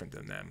are different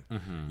than them,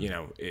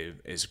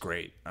 is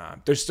great.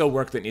 There's still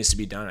work that needs to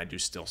be done. I do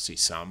still see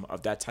some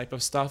of that type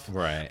of stuff.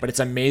 Right. But it's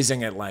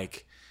amazing at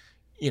like,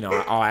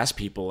 I'll ask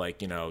people like,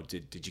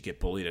 did you get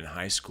bullied in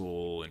high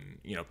school? And,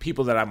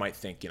 people that I might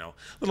think, a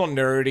little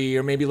nerdy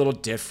or maybe a little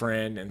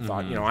different and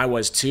thought, I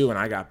was too and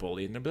I got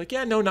bullied. And they'll be like,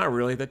 yeah, no, not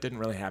really. That didn't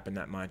really happen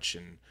that much.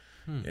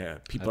 And yeah,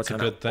 people That's are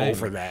kind of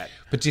over that.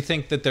 But do you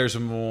think that there's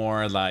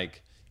more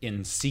like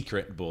in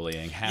secret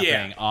bullying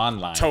happening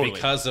online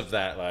because of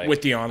that? Like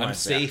with the online, I'm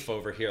safe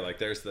over here. Like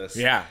there's this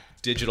Yeah.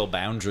 digital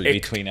boundary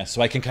between us,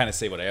 so I can kind of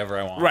say whatever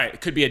I want. Right.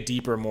 It could be a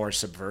deeper, more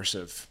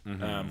subversive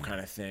kind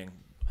of thing.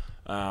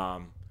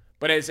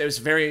 But it's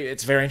very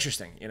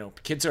interesting.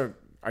 Kids are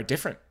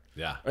different.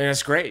 Yeah. I mean,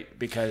 it's great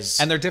because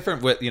and they're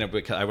different with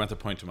because I went to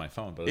point to my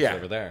phone, but it's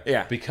over there.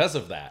 Yeah. Because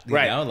of that, you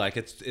know, like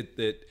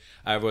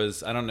I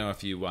don't know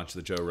if you watch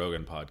the Joe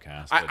Rogan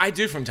podcast. I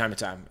do from time to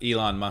time.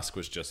 Elon Musk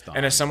was just on,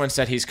 and as someone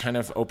said, he's kind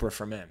of Oprah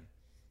for men.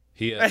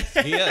 He is.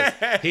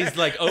 He's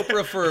like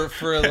Oprah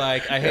for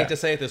like, I hate to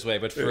say it this way,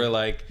 but for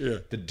like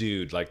the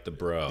dude, like the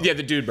bro. Yeah,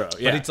 the dude bro.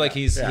 Yeah. But it's like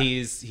he's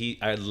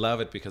I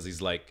love it because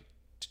he's like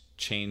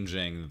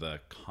changing the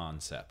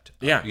concept.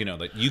 Yeah.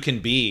 Like you can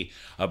be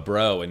a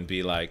bro and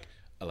be like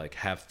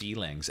have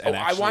feelings and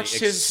actually I watched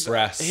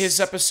express his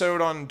episode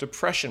on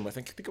depression with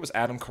I think it was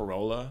Adam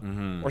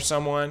Carolla or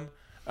someone.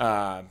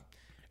 And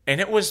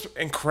it was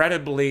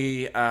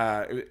incredibly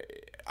I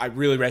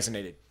really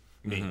resonated.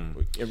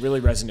 It really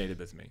resonated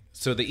with me.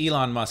 So the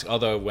Elon Musk,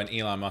 although when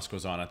Elon Musk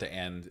was on at the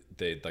end,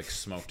 they like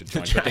smoked a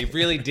joint, but they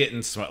really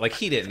didn't smoke. Like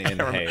he didn't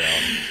inhale.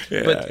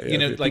 But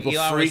like people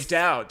Elon freaked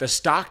out. The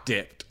stock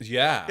dipped.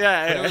 Yeah.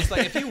 But it was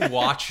like if you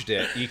watched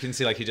it, you can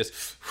see like he just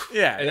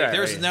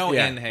there's no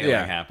inhaling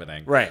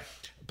happening. Right.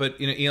 But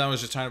Elon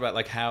was just talking about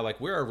like how like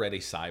we're already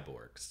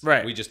cyborgs.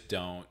 Right. We just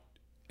don't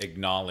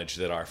acknowledge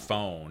that our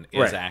phone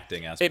is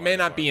acting as it may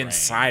not be brain.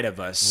 inside of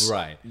us.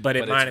 Right. But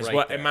it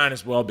might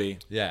as well be.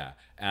 Yeah.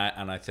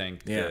 And I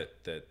think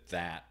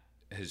that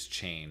has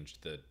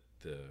changed the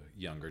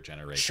younger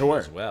generation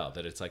as well.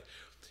 That it's like,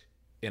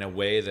 in a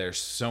way, they're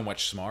so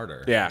much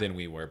smarter than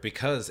we were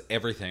because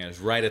everything is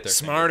right at their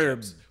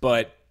fingertips.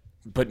 but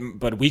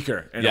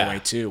weaker in a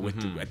way too,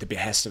 with at the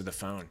behest of the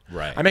phone.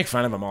 Right. I make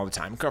fun of them all the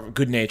time.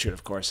 Good natured,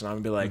 of course, and I'm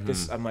gonna be like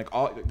this. I'm like,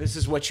 this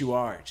is what you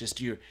are. Just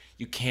you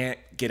can't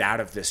get out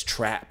of this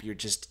trap.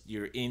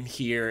 You're in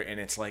here, and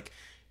it's like.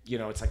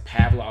 It's like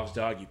Pavlov's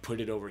dog. You put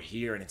it over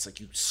here, and it's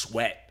like you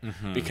sweat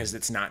because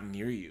it's not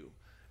near you.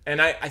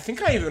 And I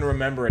think I even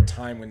remember a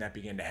time when that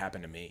began to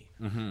happen to me.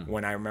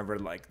 When I remember,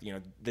 like,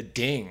 the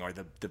ding or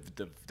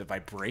the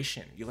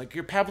vibration.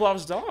 You're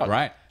Pavlov's dog.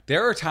 Right.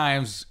 There are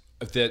times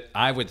that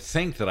I would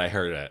think that I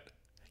heard it.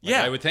 Like,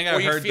 I would think I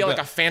heard. Or you feel like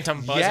a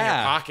phantom buzz in your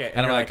pocket,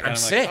 and you're like, I'm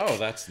sick. Oh,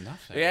 that's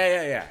nothing.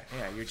 Yeah.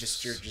 You're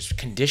just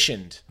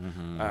conditioned.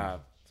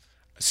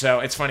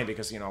 So it's funny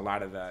because a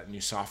lot of the new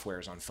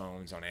softwares on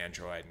phones, on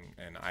Android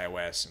and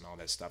iOS and all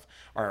that stuff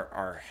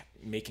are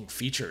making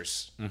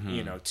features,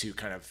 to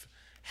kind of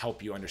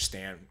help you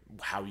understand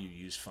how you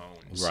use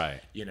phones,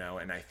 right?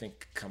 And I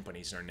think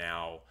companies are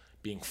now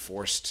being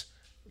forced,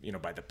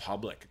 by the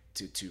public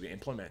to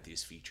implement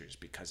these features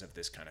because of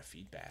this kind of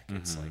feedback.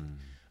 It's like,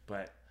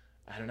 but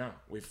I don't know,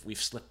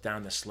 we've slipped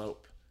down the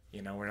slope.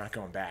 We're not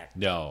going back.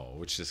 No,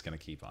 which is going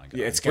to keep on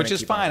going. Yeah, which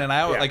is fine. And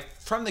I like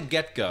from the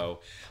get go,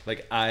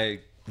 like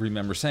I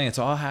remember saying it's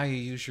all how you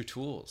use your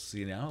tools,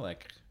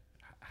 like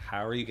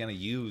how are you going to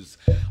use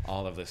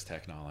all of this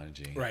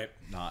technology, right?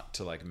 Not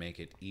to like make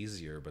it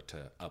easier, but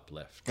to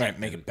uplift, right?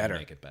 Make it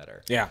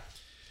better. Yeah.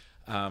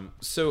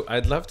 So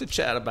I'd love to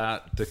chat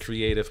about the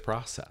creative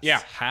process.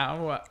 Yeah.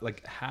 How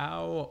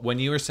when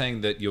you were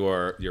saying that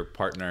your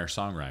partner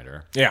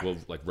songwriter will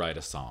like write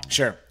a song,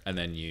 sure, and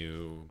then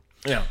you.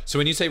 Yeah. So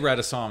when you say write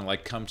a song,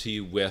 like come to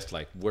you with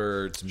like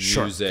words,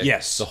 music,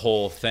 yes, the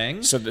whole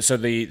thing. So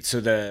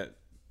the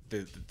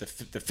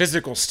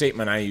physical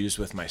statement I use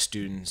with my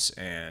students,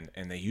 and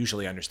they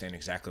usually understand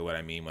exactly what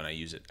I mean when I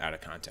use it out of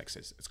context.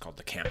 It's called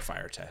the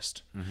campfire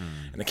test.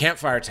 And the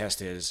campfire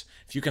test is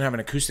if you can have an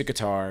acoustic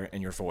guitar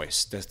and your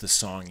voice, does the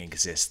song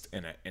exist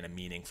in a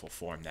meaningful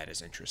form that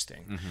is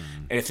interesting?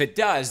 And if it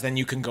does, then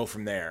you can go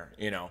from there.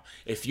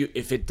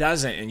 If it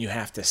doesn't and you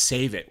have to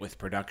save it with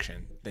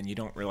production, then you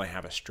don't really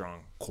have a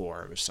strong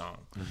core of a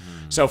song.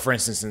 So for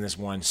instance, in this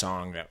one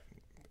song that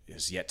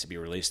is yet to be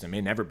released and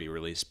may never be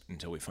released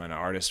until we find an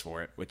artist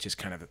for it, which is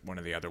kind of one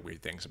of the other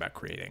weird things about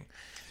creating,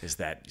 is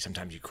that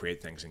sometimes you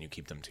create things and you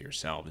keep them to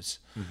yourselves.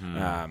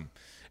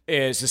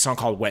 Is this song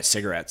called Wet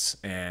Cigarettes,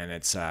 and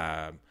it's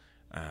a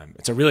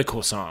really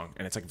cool song,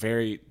 and it's like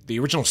the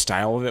original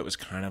style of it was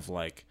kind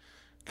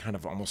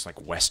of almost like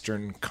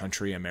Western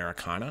country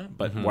Americana,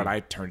 but what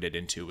I turned it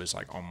into was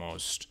like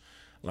almost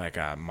like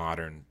a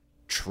modern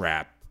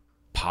trap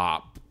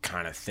pop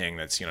kind of thing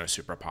that's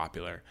super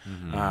popular.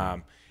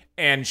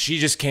 And she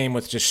just came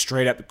with just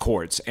straight up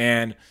chords.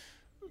 And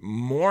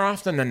more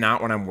often than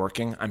not, when I'm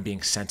working, I'm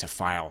being sent a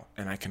file,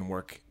 and I can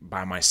work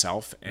by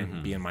myself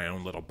and be in my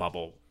own little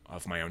bubble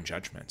of my own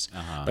judgments.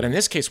 But in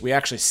this case, we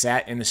actually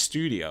sat in the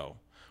studio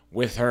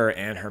with her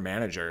and her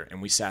manager,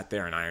 and we sat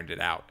there and ironed it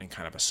out in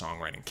kind of a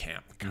songwriting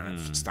camp kind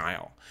of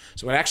style.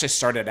 So it actually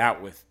started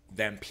out with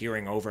them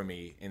peering over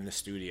me in the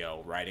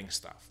studio writing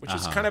stuff, which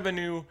is kind of a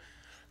new,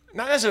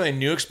 not necessarily a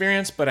new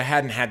experience, but I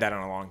hadn't had that in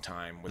a long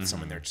time with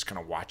someone there just kind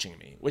of watching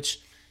me, which,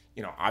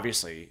 you know,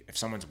 obviously if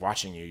someone's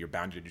watching you, you're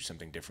bound to do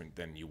something different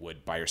than you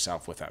would by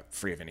yourself without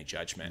free of any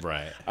judgment.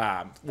 Right.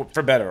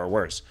 For better or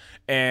worse.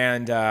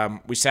 And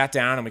we sat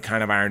down and we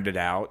kind of ironed it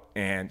out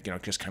and, you know,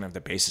 just kind of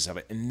the basis of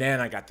it. And then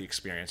I got the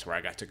experience where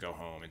I got to go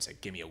home and say,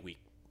 give me a week,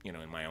 you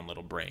know, in my own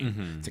little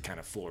brain to kind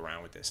of fool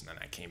around with this. And then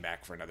I came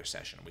back for another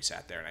session and we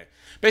sat there and I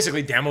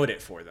basically demoed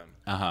it for them.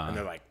 And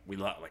they're like,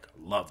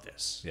 love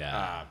this.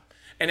 Yeah.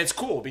 And it's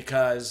cool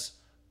because,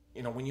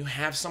 you know, when you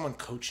have someone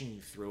coaching you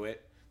through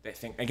it, that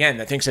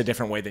thinks a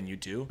different way than you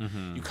do.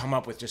 You come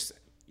up with just,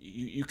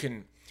 you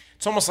can,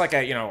 it's almost like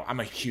I'm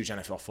a huge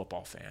NFL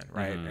football fan,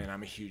 right? And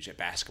I'm a huge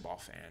basketball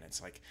fan.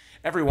 It's like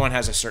everyone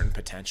has a certain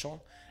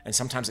potential, and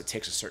sometimes it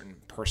takes a certain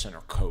person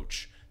or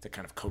coach to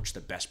kind of coach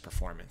the best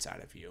performance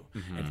out of you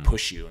and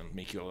push you and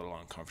make you a little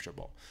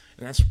uncomfortable.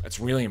 And that's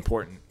really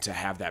important to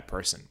have that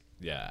person.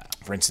 Yeah.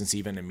 For instance,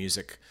 even in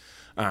music,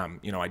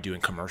 you know, I do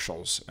in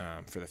commercials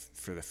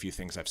for the few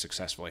things I've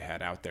successfully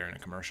had out there in a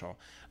commercial.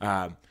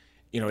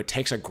 You know, it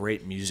takes a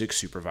great music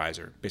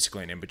supervisor,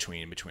 basically an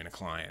in-between between a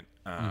client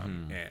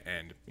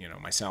and, you know,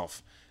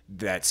 myself,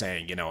 that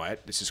saying, you know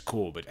what, this is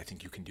cool, but I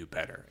think you can do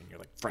better. And you're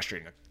like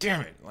frustrated, like,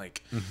 damn it,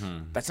 like,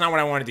 that's not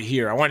what I wanted to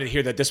hear. I wanted to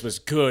hear that this was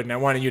good, and I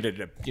wanted you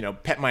to, you know,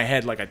 pet my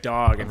head like a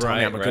dog and tell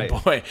me I'm a good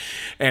boy.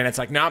 And it's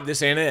like, nope,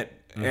 this ain't it.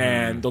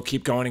 And they'll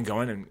keep going and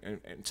going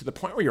and to the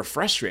point where you're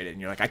frustrated and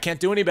you're like, I can't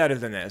do any better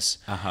than this.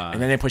 And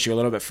then they push you a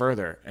little bit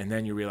further, and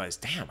then you realize,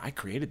 damn, I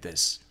created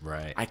this.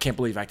 Right. I can't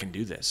believe I can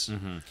do this.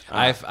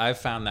 I've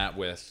found that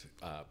with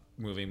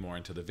moving more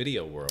into the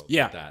video world.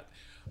 Yeah. That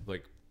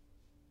like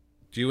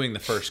doing the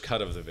first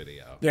cut of the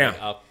video. Yeah.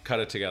 Like, I'll cut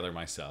it together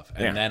myself,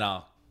 and then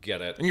I'll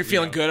get it. And you're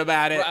feeling good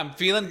about it. I'm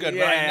feeling good,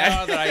 but I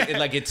know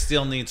that it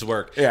still needs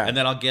work. Yeah. And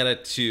then I'll get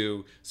it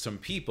to some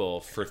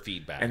people for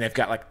feedback. And they've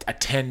got like a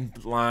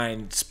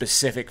 10-line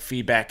specific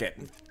feedback at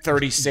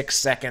 36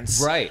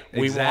 seconds. Right,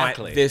 We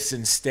exactly. want this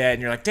instead.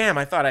 And you're like, damn,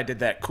 I thought I did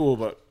that cool,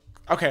 but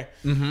okay.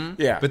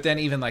 Yeah. But then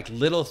even like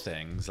little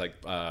things, like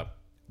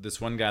this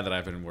one guy that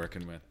I've been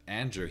working with,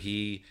 Andrew,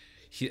 he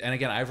and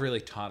again, I've really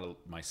taught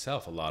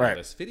myself a lot of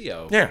this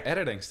video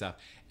editing stuff.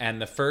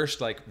 And the first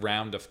like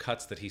round of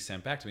cuts that he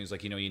sent back to me was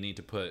like, you know, you need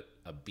to put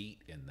a beat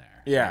in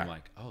there. Yeah. And I'm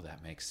like, oh,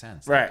 that makes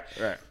sense. Right.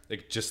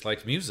 Like just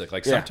like music.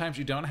 Like sometimes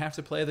you don't have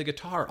to play the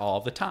guitar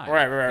all the time.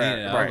 Right.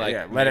 You know, like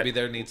yeah. maybe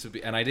there needs to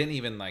be, and I didn't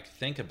even like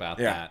think about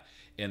that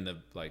in the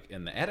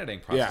editing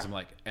process. Yeah. I'm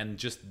like, and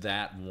just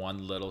that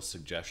one little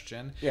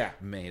suggestion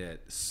made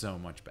it so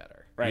much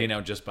better. Right. You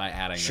know, just by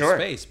adding the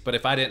space. But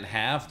if I didn't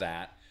have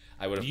that,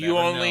 I would have You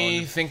never only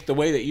known. think the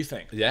way that you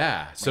think.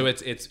 Yeah. So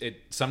it's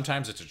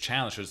sometimes it's a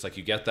challenge. So it's like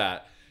you get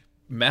that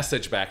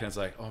message back and it's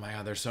like, oh my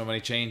God, there's so many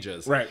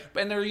changes. Right.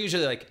 And they're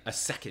usually like a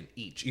second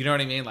each. You know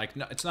what I mean? Like,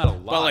 no, it's not a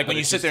lot. Well, like when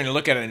you sit there and you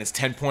look at it and it's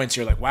 10 points,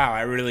 you're like, wow,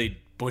 I really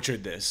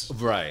butchered this.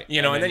 Right.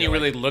 You know, and then you you're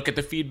really look at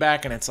the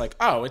feedback and it's like,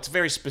 oh, it's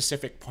very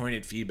specific,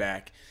 pointed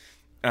feedback.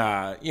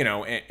 You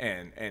know,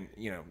 and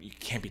you know, you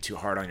can't be too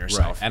hard on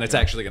yourself. Right. And it's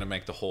actually going to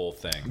make the whole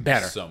thing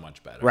better. So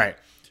much better. Right.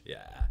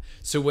 Yeah.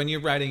 So when you're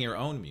writing your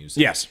own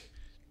music, Yes.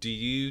 do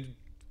you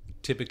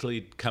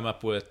typically come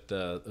up with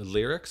the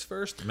lyrics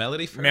first,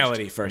 melody first?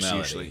 Melody first,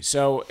 usually.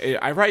 So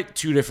I write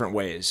two different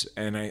ways,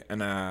 and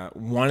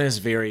one is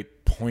very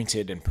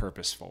pointed and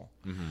purposeful,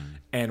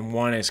 and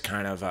one is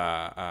kind of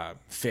a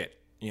fit,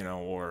 you know,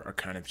 or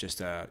kind of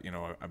just a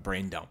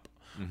brain dump,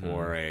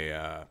 or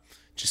a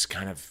just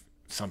kind of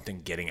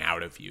something getting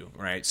out of you,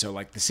 right? So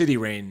like the City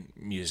Rain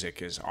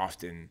music is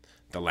often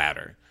the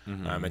latter.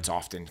 It's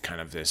often kind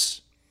of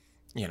this,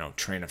 you know,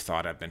 train of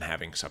thought I've been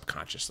having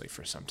subconsciously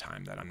for some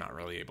time that I'm not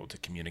really able to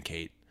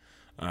communicate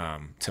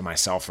to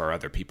myself or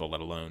other people, let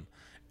alone,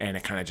 and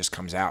it kind of just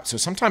comes out. So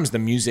sometimes the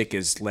music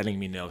is letting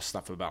me know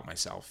stuff about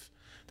myself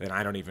that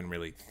I don't even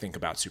really think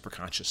about super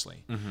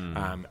consciously,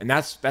 and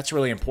that's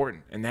really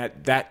important. And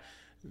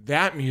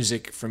that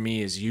music for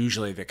me is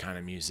usually the kind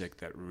of music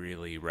that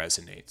really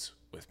resonates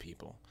with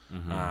people.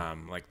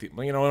 Like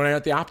when I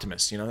wrote The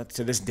Optimist, you know,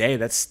 to this day,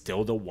 that's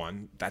still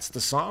that's the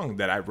song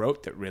that I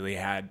wrote that really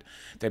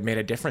that made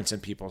a difference in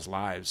people's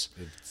lives.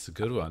 It's a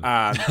good one.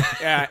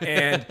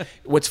 And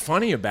what's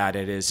funny about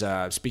it is,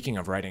 speaking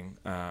of writing,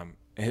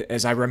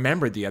 as I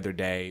remembered the other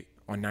day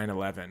on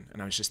 9/11,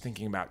 and I was just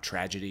thinking about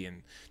tragedy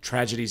and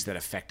tragedies that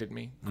affected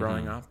me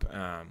growing up.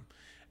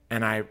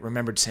 And I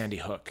remembered Sandy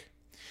Hook.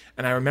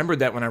 And I remembered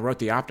that when I wrote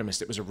The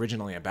Optimist, it was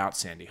originally about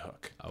Sandy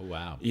Hook. Oh,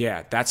 wow.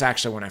 Yeah, that's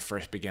actually when I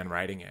first began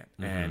writing it.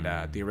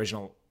 And the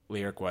original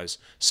lyric was,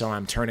 so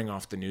I'm turning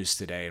off the news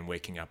today and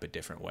waking up a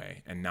different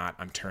way, and not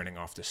I'm turning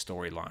off the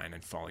storyline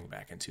and falling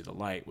back into the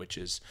light, which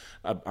is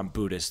a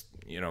Buddhist,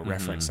 you know,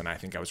 reference. And I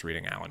think I was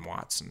reading Alan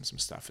Watts and some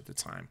stuff at the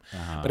time.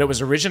 But it was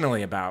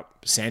originally about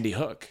Sandy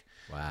Hook.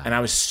 Wow. And I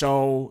was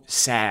so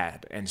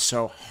sad and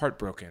so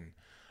heartbroken.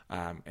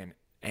 And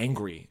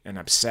angry and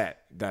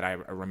upset that I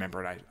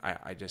remembered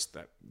I just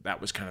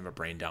that was kind of a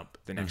brain dump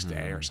the next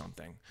day or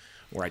something,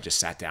 where I just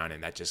sat down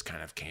and that just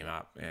kind of came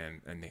up,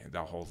 and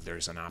the whole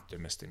 "there's an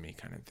optimist in me"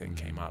 kind of thing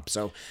came up.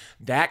 So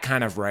that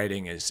kind of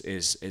writing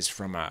is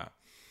from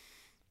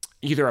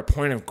either a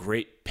point of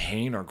great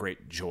pain or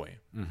great joy.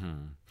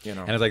 You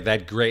know, And it's like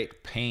that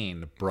great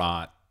pain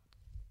brought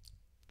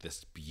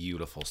this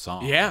beautiful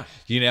song. Yeah.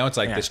 You know, it's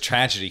like this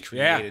tragedy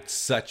created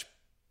such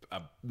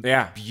a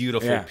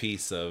beautiful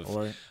piece of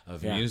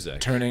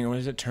music.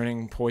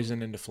 Turning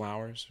poison into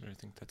flowers? I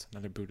think that's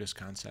another Buddhist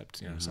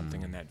concept, you know,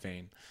 something in that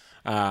vein.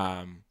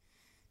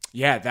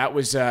 That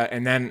was,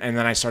 and then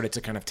I started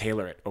to kind of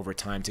tailor it over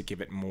time to give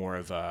it more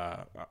of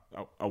a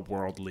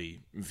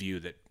worldly view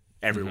that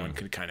everyone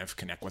could kind of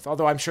connect with.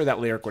 Although I'm sure that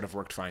lyric would have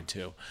worked fine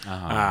too.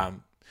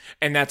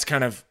 And that's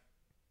kind of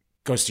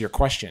goes to your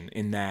question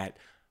in that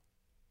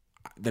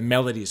the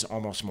melody is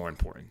almost more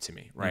important to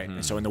me, right?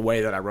 And so in the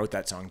way that I wrote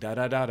that song, da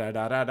da da da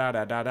da da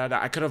da da da da,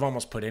 I could have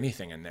almost put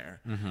anything in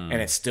there, and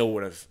it still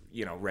would have,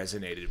 you know,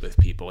 resonated with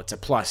people. It's a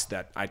plus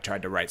that I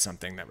tried to write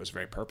something that was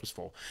very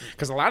purposeful,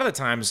 because a lot of the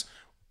times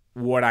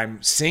what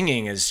I'm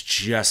singing is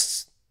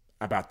just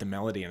about the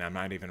melody, and I'm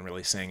not even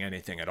really saying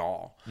anything at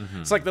all.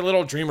 It's like the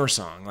Little Dreamer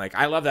song. Like,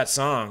 I love that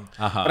song,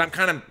 but I'm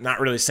kind of not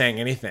really saying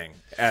anything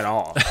at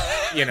all,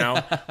 you know?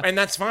 And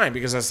that's fine,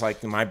 because that's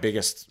like my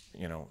biggest,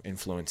 you know,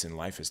 influence in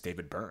life is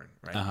David Byrne,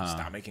 right?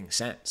 Stop Making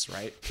Sense,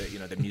 right? That, you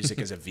know, the music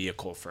is a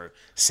vehicle for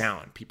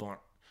sound. People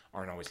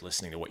aren't always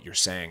listening to what you're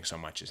saying so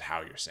much as how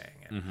you're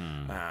saying it.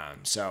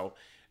 So,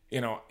 you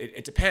know,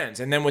 it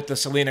depends. And then with the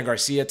Selena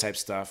Garcia type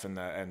stuff and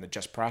the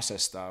Just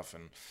Process stuff,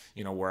 and,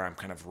 you know, where I'm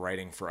kind of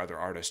writing for other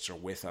artists or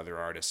with other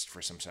artists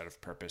for some sort of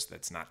purpose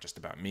that's not just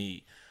about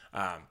me,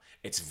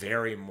 it's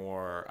very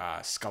more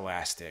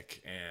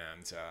scholastic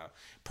and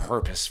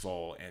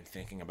purposeful, and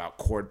thinking about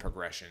chord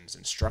progressions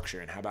and structure.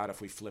 And how about if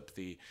we flip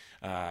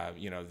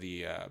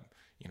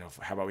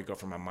how about we go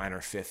from a minor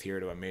fifth here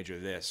to a major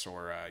this,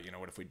 or,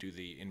 what if we do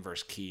the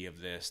inverse key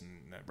of this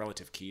and the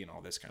relative key and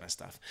all this kind of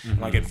stuff.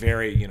 And I get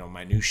very,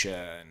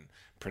 minutia and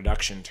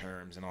production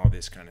terms and all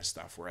this kind of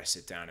stuff, where I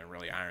sit down and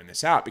really iron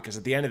this out, because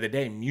at the end of the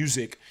day,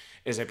 music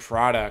is a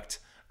product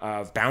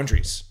of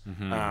boundaries.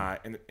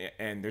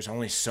 And there's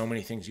only so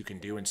many things you can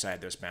do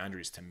inside those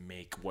boundaries to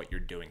make what you're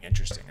doing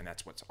interesting. And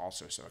that's what's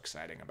also so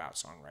exciting about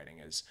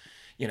songwriting is,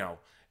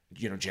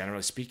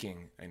 generally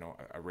speaking,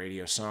 a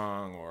radio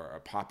song or a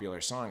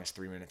popular song is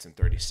 3 minutes and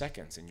 30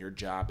 seconds, and your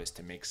job is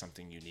to make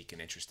something unique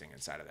and interesting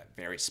inside of that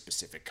very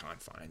specific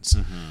confines.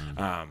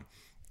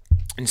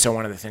 And so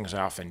one of the things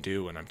I often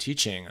do when I'm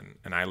teaching,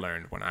 and I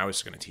learned when I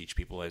was going to teach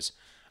people, is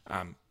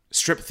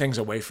strip things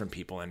away from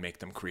people and make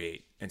them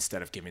create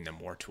instead of giving them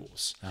more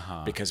tools.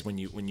 Because when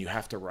you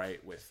have to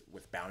write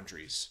with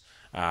boundaries,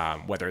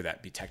 whether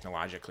that be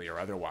technologically or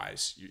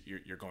otherwise,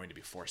 you're going to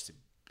be forced to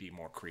be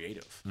more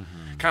creative.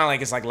 Kind of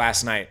like, it's like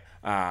last night,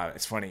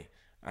 it's funny,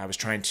 I was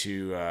trying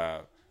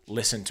to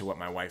listen to what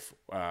my wife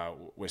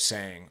was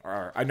saying,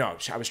 or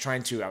I was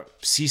trying to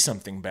see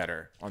something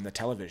better on the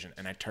television,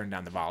 and I turned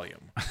down the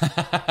volume.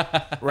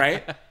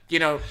 Right?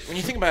 When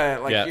you think about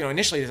it, like,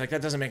 initially it's like,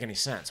 that doesn't make any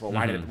sense. Well,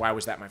 why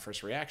was that my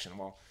first reaction?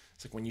 Well,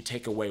 it's like when you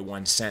take away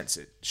one sense,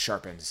 it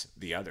sharpens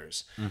the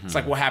others. It's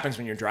like what happens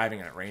when you're driving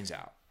and it rains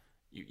out.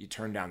 You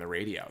turn down the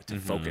radio to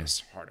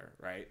focus harder,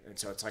 right? And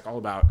so it's like all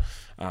about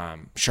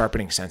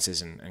sharpening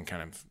senses and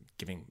kind of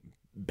giving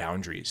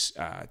boundaries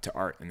to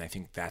art. And I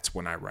think that's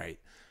when I write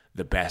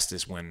the best,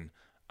 is when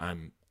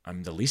I'm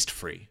the least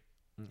free,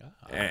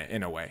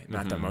 in a way,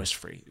 not the most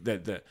free.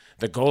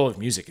 The goal of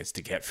music is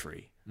to get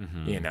free,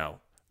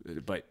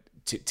 but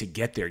to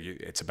get there,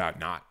 it's about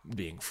not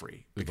being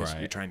free, because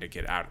you're trying to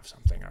get out of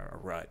something, a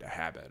rut, a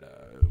habit,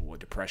 a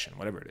depression,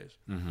 whatever it is.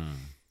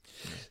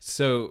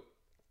 So,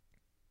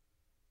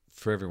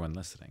 for everyone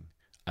listening,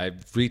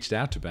 I've reached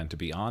out to Ben to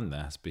be on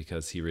this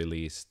because he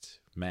released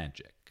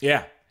Magic.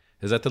 Yeah.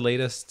 Is that the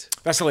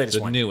latest? That's the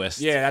latest one. The newest.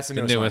 Yeah, that's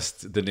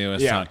the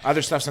newest song.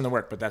 Other stuff's in the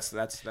work, but that's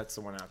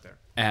the one out there.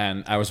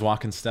 And I was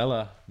walking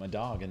Stella, my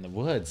dog, in the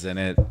woods, and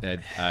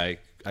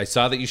I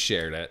saw that you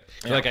shared it.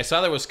 Yeah. Like, I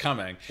saw that was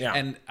coming. Yeah.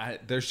 And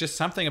there's just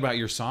something about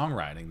your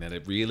songwriting that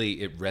it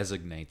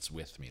resonates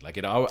with me. Like,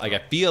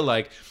 I feel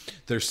like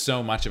there's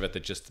so much of it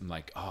that just, I'm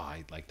like,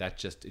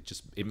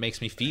 it makes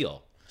me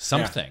feel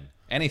something,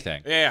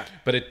 anything. Yeah.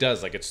 But it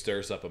does, like, it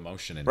stirs up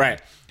emotion in me.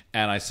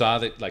 And I saw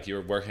that, like, you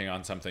were working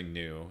on something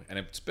new, and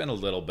it's been a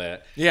little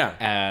bit. Yeah.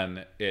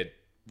 And it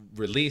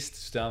released.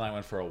 Stella and I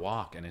went for a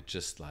walk, and it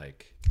just,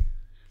 like,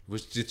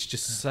 it's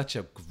just such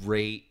a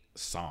great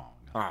song.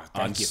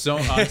 Thank you.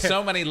 On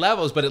so many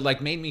levels, but it, like,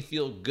 made me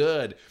feel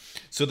good.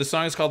 So the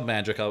song is called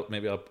Magic.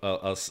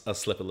 I'll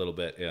slip a little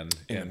bit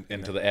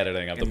into the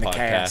editing of the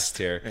podcast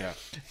here.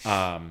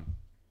 Yeah.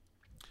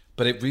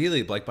 But it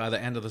really, like, by the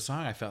end of the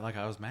song, I felt like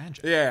I was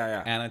magic.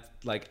 Yeah. And it's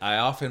like, I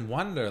often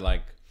wonder,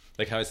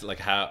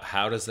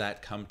 how does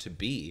that come to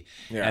be?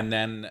 Yeah. And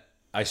then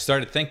I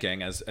started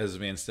thinking, as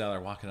me and Stella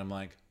are walking, I'm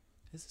like,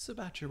 is this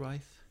about your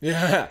wife?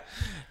 Yeah.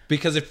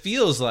 Because it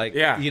feels like,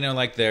 yeah.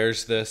 like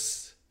there's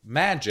this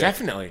magic.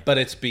 Definitely. But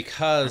it's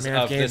because I mean,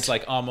 I've of gained- this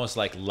like almost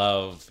like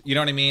love. You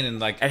know what I mean? And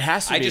like It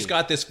has to I be. just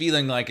got this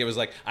feeling like it was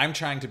like I'm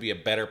trying to be a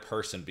better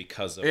person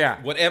because of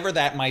Yeah. whatever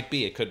that might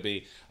be. It could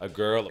be a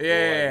girl, a boy,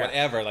 Yeah.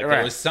 whatever. Like Right.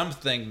 there was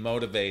something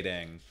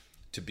motivating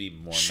to be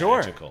more Sure.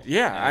 magical.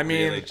 Yeah. And I it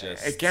mean, really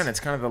just- again, it's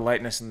kind of the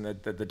lightness and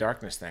the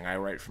darkness thing. I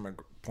write from a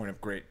point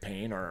of great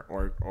pain or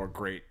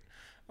great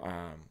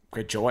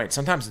great joy. And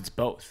sometimes it's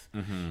both.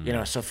 Mm-hmm. You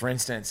know. So for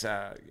instance,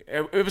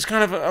 it was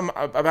kind of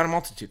about a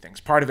multitude of things.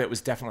 Part of it was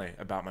definitely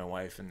about my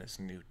wife and this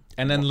new.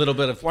 and then a little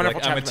bit of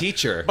Wonderful like I'm a chapter.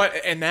 teacher. But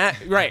and that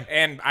right,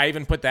 and I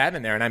even put that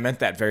in there, and I meant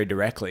that very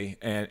directly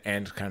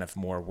and kind of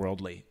more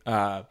worldly.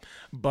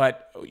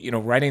 But you know,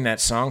 writing that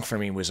song for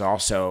me was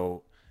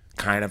also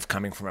kind of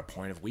coming from a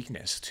point of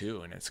weakness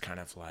too, and it's kind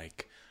of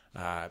like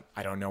I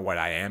don't know what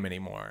I am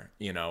anymore.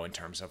 You know, in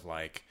terms of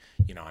like,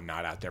 you know, I'm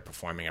not out there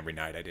performing every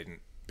night. I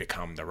didn't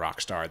become the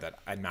rock star that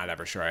I'm not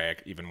ever sure I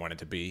even wanted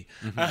to be,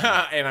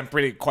 and I'm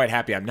quite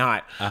happy I'm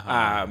not.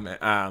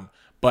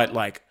 But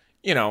like,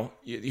 you know,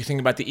 you think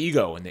about the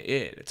ego and the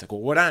id. It's like, well,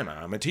 what am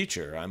I? I'm a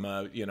teacher. I'm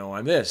a, you know,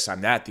 I'm this,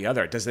 I'm that, the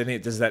other. Does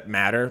that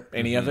matter?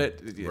 Any of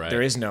it? Right.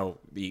 There is no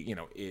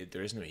id.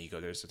 There is no ego.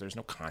 There's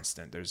no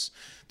constant. There's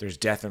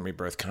death and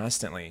rebirth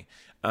constantly.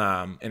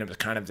 And it was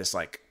kind of this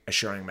like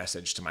assuring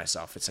message to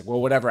myself. It's like,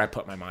 well, whatever I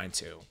put my mind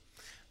to,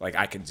 like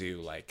I can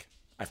do. Like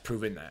I've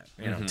proven that,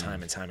 you know,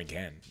 time and time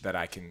again, that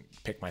I can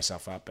pick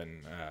myself up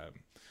and,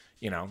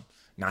 you know,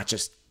 not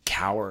just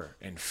cower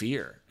and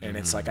fear. And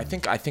it's like I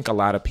think a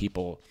lot of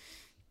people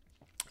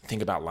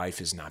think about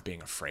life as not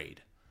being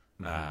afraid.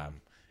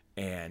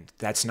 And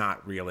that's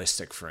not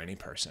realistic for any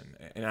person.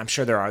 And I'm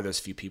sure there are those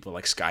few people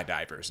like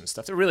skydivers and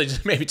stuff that really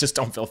just maybe just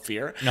don't feel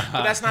fear.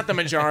 But that's not the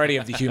majority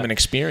of the human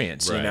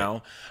experience, Right. you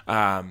know?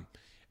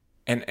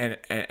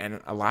 And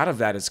a lot of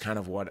that is kind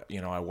of what,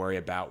 you know, I worry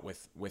about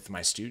with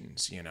my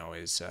students, you know,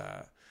 is,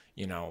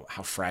 you know,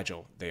 how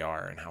fragile they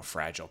are and how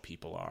fragile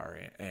people are.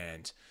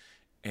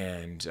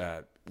 And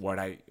what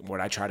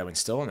I try to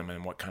instill in them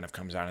and what kind of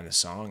comes out in the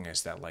song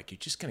is that like, you're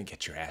just going to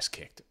get your ass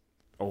kicked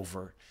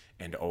over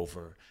and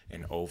over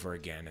and over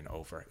again and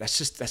over. That's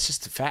just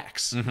the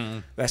facts.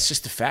 That's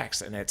just the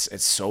facts. And it's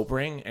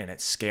sobering and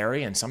it's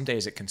scary. And some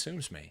days it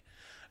consumes me.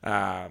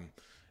 And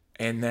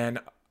then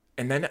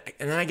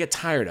I get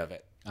tired of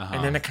it.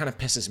 And then it kind of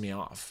pisses me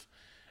off.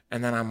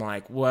 And then I'm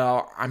like,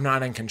 well, I'm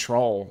not in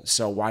control.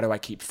 So why do I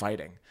keep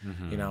fighting?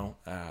 You know,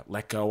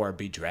 let go or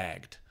be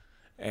dragged.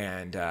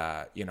 And,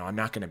 you know, I'm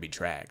not going to be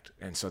dragged.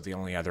 And so the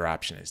only other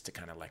option is to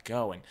kind of let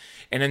go.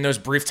 And in those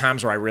brief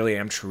times where I really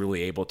am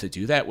truly able to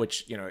do that,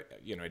 which, you know,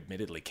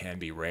 admittedly can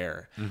be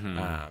rare,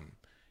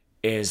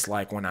 is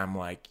like when I'm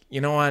like,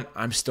 you know what,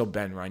 I'm still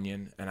Ben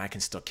Runyon and I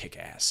can still kick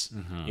ass,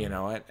 you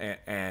know,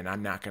 and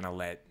I'm not going to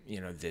let,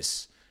 you know,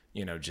 this,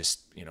 you know,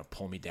 just, you know,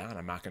 pull me down.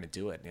 I'm not going to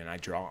do it. And I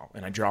draw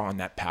on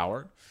that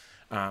power.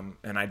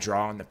 And I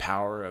draw on the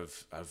power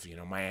of, you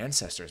know, my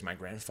ancestors, my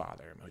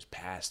grandfather who's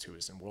passed, who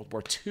was in World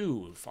War II,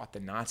 who fought the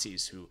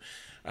Nazis, who,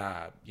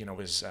 you know,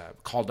 was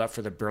called up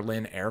for the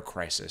Berlin air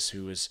crisis,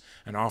 who was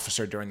an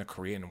officer during the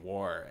Korean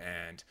War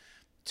and,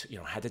 you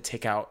know, had to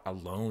take out a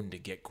loan to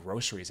get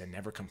groceries and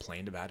never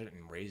complained about it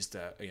and raised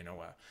a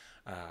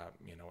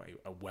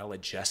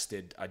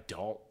well-adjusted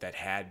adult that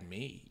had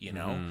me, you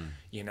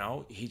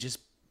know, he just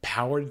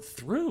powered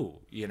through,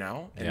 you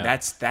know, and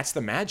that's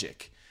the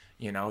magic.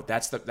 You know,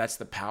 that's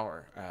the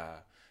power,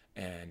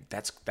 and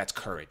that's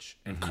courage,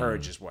 and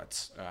courage is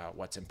what's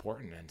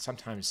important. And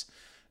sometimes,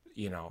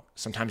 you know,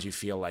 you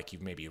feel like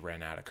you've maybe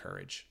ran out of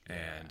courage,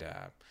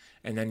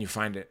 and then you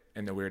find it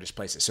in the weirdest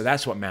places. So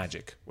that's what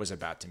magic was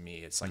about to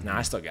me. It's like, no,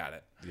 I still got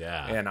it.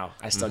 Yeah, you know,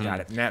 I still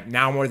got it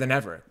now more than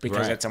ever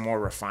because Right. it's a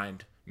more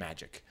refined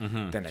magic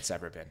than it's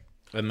ever been.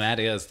 And that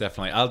is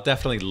definitely, I'll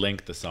definitely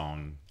link the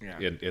song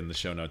in the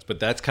show notes. But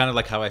that's kind of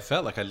like how I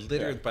felt. Like I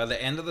literally, by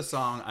the end of the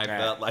song, I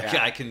felt like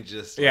I can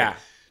just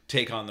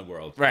take on the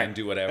world and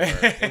do whatever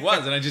it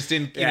was. And I just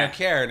didn't you know,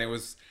 care. And it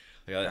was,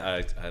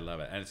 like, I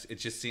love it. And it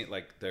just seemed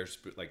like there's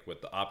like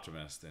with The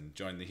Optimist and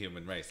Join the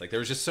Human Race. Like there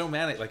was just so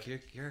many, like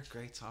you're a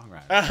great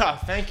songwriter. Oh,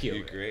 thank you.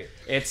 You're great.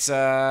 It's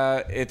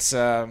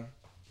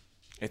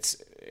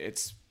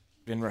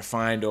been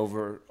refined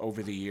over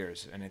the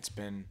years, and it's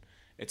been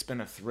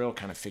a thrill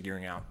kind of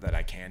figuring out that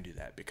I can do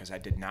that because I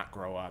did not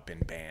grow up in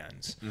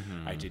bands.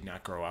 I did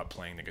not grow up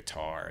playing the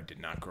guitar. I did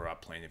not grow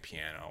up playing the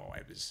piano. I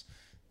was,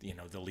 you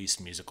know, the least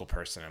musical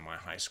person in my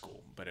high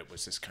school, but it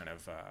was this kind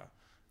of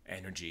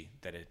energy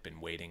that had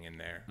been waiting in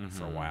there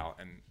for a while.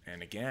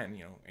 And again,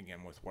 you know,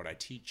 with what I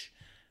teach,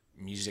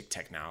 music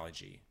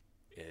technology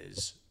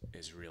is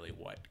really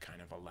what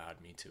kind of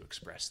allowed me to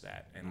express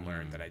that and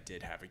learn that I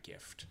did have a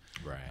gift.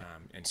 Right.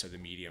 And so the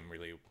medium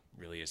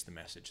really is the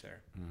message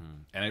there.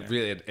 And it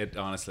really, it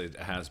honestly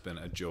has been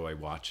a joy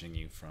watching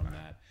you from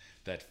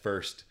that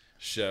first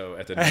show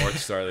at the North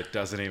Star that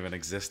doesn't even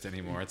exist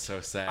anymore. It's so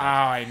sad. Oh,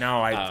 I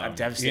know. I'm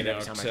devastated you know,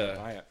 every time I go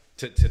by it.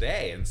 to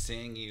today and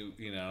seeing you,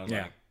 you know,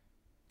 like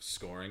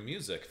scoring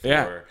music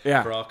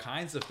for all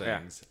kinds of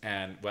things.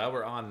 And while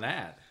we're on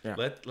that,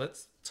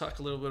 let's talk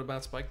a little bit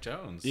about Spike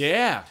Jonze.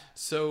 Yeah.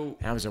 So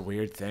that was a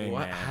weird thing,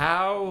 man.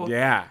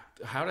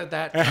 How did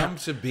that come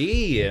to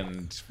be,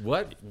 and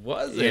what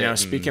was it?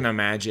 Speaking of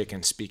magic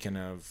and speaking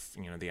of,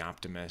 The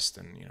Optimist,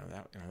 and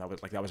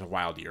that was a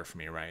wild year for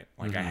me, right?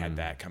 Like I had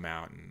that come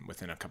out, and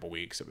within a couple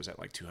weeks it was at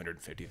like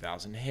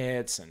 250,000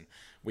 hits, and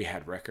we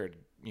had record,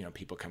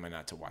 people coming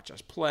out to watch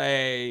us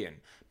play, and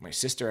my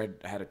sister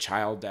had a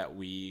child that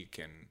week,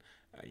 and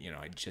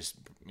I just,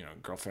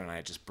 girlfriend and I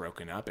had just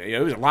broken up. It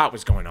was a lot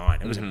was going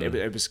on. It was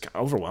it was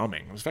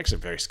overwhelming. It was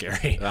actually very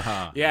scary.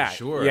 Yeah,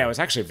 sure. Yeah, it was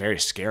actually very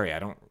scary.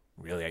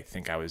 I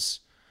think I was,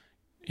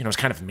 it was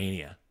kind of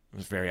mania. It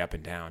was very up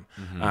and down.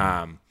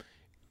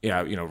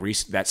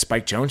 That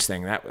Spike Jonze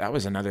thing, that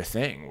was another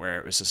thing where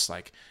it was just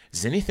like,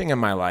 is anything in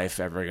my life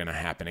ever going to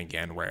happen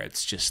again where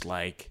it's just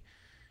like,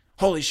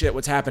 holy shit,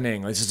 what's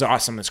happening? This is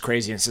awesome. It's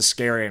crazy. And it's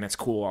scary and it's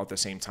cool all at the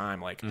same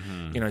time. Like,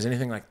 is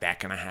anything like that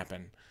going to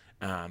happen?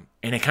 And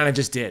it kind of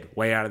just did,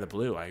 way out of the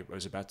blue. I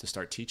was about to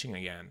start teaching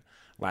again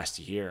last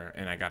year,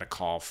 and I got a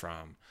call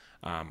from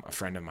a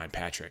friend of mine,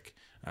 Patrick,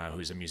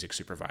 who's a music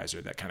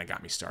supervisor, that kind of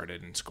got me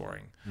started in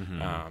scoring.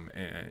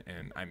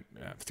 And I'm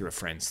through a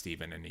friend,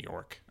 Steven, in New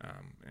York,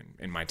 and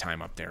in my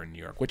time up there in New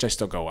York, which I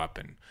still go up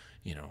and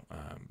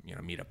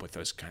meet up with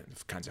those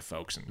kinds of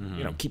folks,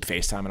 and keep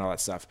FaceTime and all that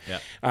stuff.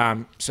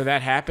 Yeah. So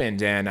that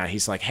happened, and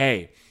he's like,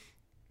 "Hey,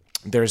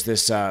 there's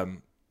this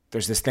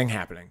thing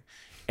happening,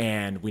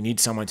 and we need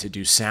someone to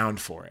do sound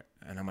for it."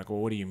 And I'm like, "Well,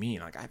 what do you mean?"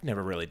 Like, I've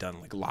never really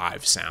done like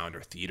live sound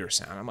or theater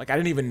sound. I'm like, I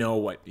didn't even know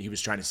what he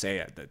was trying to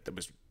say that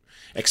was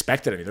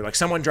expected of me. They're like,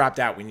 "Someone dropped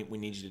out. We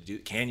need you to do.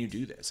 Can you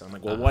do this?" I'm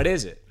like, "Well, what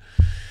is it?"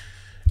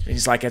 And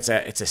he's like, it's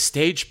a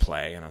stage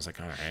play. And I was like,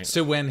 all right.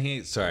 So when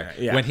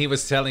he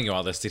was telling you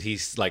all this, did he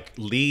like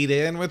lead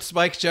in with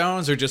Spike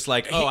Jonze, or just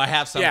like, I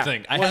have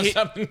something,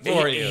 something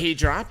for you? He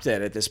dropped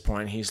it at this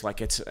point. He's like,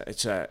 it's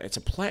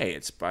a play.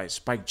 It's by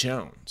Spike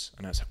Jonze.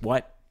 And I was like,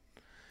 what?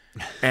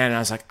 And I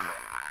was like,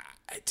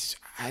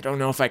 I don't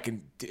know if I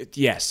can.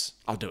 Yes,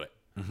 I'll do it.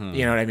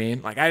 You know what I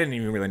mean? Like, I didn't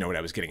even really know what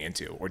I was getting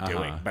into or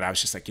doing, but I was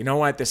just like, you know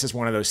what? This is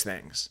one of those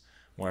things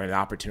where the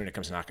opportunity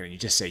comes knocking and you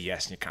just say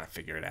yes and you kind of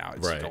figure it out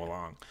as you go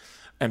along.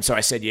 And so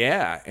I said,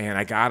 yeah. And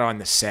I got on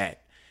the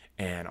set,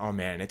 and oh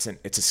man, it's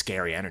a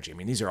scary energy. I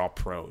mean, these are all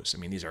pros. I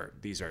mean, these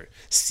are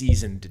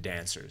seasoned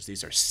dancers.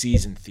 These are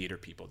seasoned theater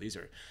people. These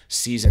are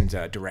seasoned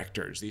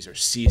directors. These are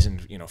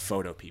seasoned,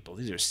 photo people.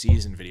 These are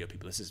seasoned video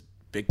people. This is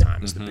big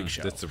time. It's the big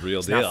show. It's the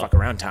real deal. It's not fuck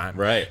around time.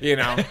 Right.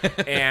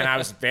 And I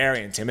was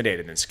very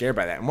intimidated and scared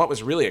by that. And what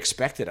was really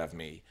expected of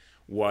me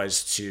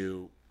was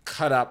to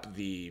cut up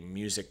the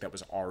music that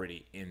was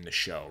already in the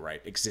show,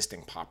 right?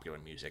 Existing popular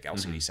music,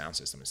 LCD sound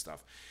system and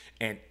stuff,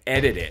 and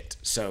edit it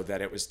so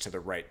that it was to the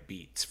right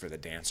beats for the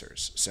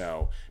dancers.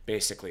 So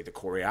basically the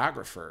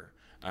choreographer,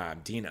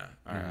 Dina,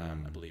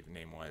 I believe the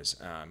name was,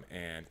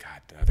 and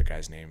God, the other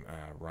guy's name,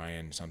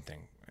 Ryan something,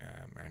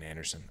 Ryan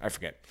Anderson, I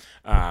forget,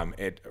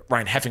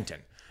 Ryan Heffington,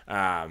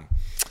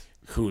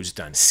 who's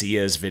done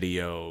Sia's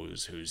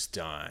videos, who's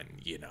done,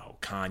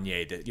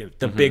 Kanye,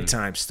 the big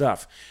time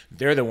stuff.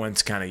 They're the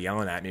ones kind of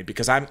yelling at me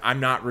because I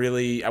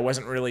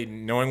wasn't really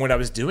knowing what I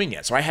was doing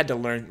yet. So I had to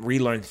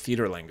relearn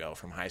theater lingo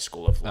from high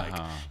school of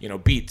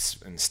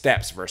beats and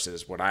steps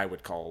versus what I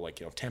would call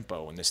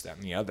tempo and this, that,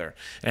 and the other.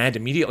 And I had to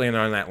immediately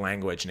learn that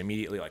language and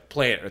immediately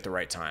play it at the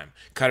right time,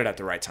 cut it at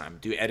the right time,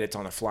 do edits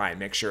on the fly, and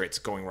make sure it's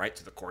going right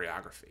to the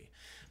choreography.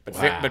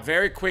 But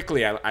very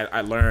quickly,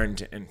 I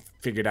learned and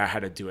figured out how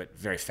to do it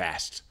very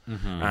fast,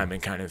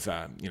 and kind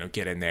of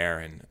get in there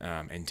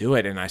and do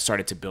it. And I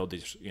started to build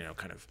this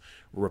kind of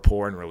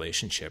rapport and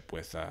relationship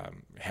with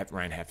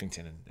Ryan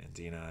Heffington and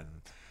Dina,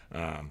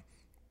 and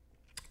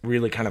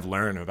really kind of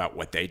learn about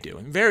what they do.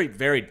 And very,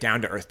 very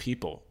down to earth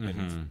people,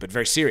 but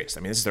very serious.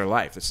 I mean, this is their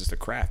life. This is their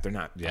craft. They're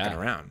not fucking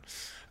around.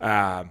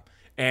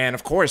 And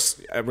of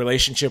course, a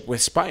relationship with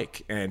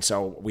Spike. And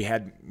so we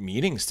had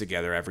meetings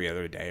together every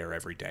other day or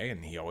every day.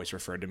 And he always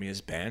referred to me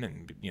as Ben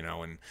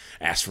and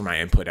asked for my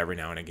input every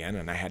now and again.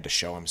 And I had to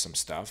show him some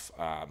stuff.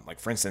 Like,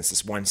 for instance,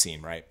 this one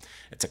scene, right?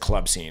 It's a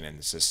club scene, and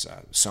it's this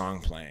song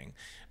playing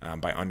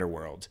by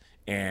Underworld.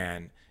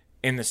 And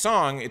in the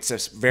song, it's a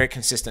very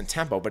consistent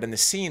tempo. But in the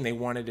scene, they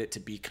wanted it to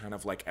be kind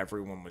of like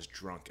everyone was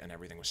drunk and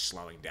everything was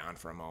slowing down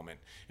for a moment.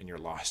 And you're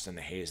lost in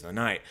the haze of the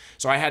night.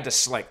 So I had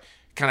to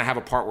kind of have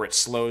a part where it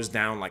slows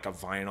down like a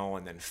vinyl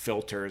and then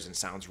filters and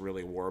sounds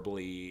really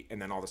warbly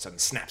and then all of a sudden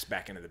snaps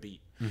back into the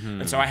beat.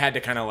 And so I had to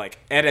kind of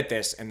edit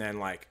this and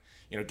then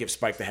give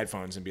Spike the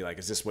headphones and be like,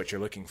 is this what you're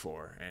looking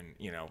for? And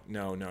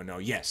no,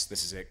 yes,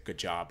 this is it, good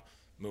job,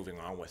 moving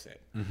on with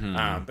it.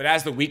 But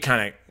as the week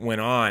kind of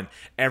went on,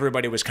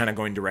 everybody was kind of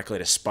going directly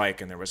to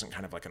Spike and there wasn't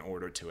kind of an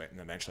order to it.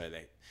 And eventually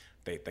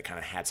they kind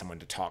of had someone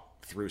to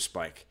talk through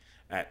Spike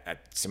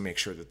to make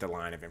sure that the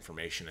line of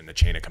information and the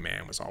chain of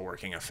command was all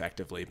working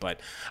effectively. But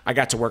I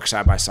got to work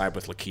side by side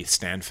with Lakeith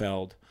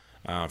Stanfield,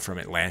 from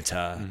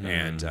Atlanta,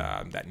 and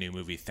that new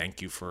movie,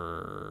 Thank You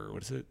for,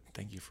 what is it?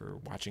 Thank You for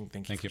Watching.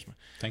 Thank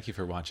you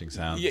for watching.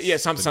 Sounds yeah,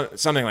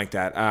 something like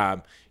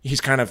that.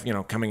 He's kind of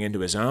coming into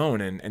his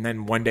own, and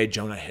then one day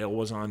Jonah Hill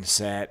was on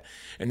set,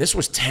 and this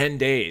was 10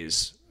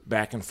 days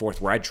back and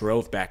forth where I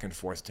drove back and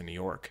forth to New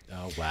York.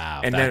 Oh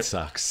wow, and that then,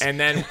 sucks. And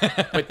then,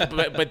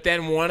 but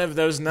then one of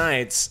those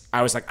nights,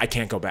 I was like, I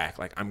can't go back.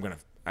 Like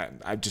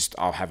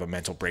I'll have a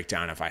mental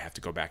breakdown if I have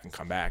to go back and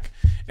come back.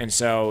 And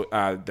so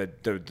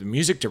the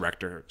music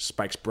director,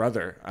 Spike's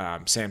brother,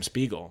 Sam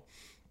Spiegel,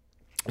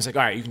 was like,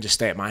 all right, you can just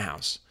stay at my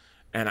house.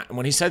 And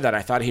when he said that,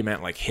 I thought he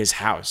meant like his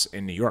house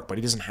in New York, but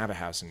he doesn't have a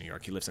house in New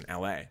York. He lives in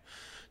L.A.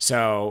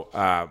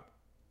 So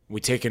we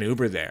take an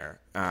Uber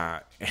there,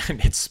 and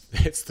it's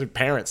their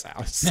parents'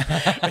 house.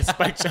 It's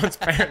Spike Jonze's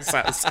parents'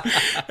 house.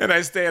 And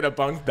I stay at a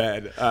bunk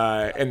bed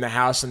in the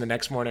house, and the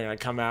next morning I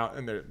come out,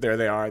 and there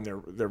they are in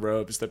their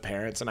robes, the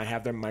parents, and I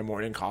have my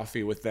morning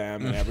coffee with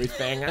them and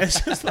everything. And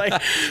it's just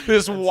like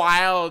this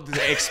wild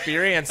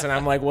experience, and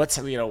I'm like, what's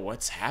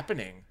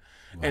happening?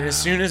 Wow. And as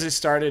soon as it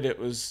started, it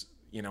was,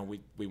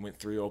 we went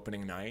through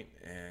opening night,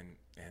 and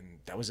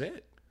that was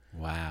it.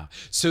 Wow.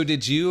 So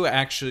did you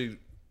actually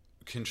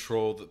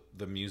control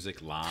the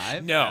music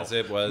live? No, as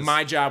it was.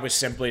 My job was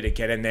simply to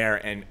get in there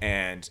and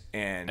kind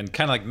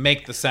of like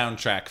make the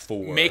soundtrack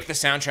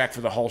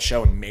for the whole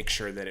show and make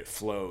sure that it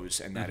flows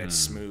and that it's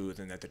smooth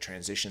and that the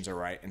transitions are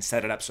right and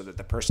set it up so that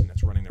the person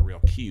that's running the real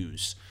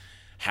cues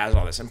has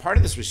all this. And part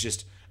of this was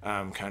just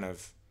kind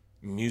of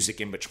music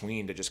in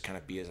between to just kind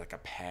of be as like a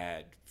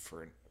pad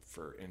for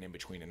an in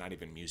between and not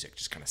even music,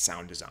 just kind of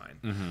sound design.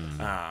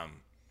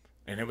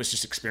 And it was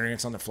just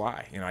experience on the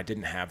fly. I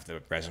didn't have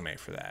the resume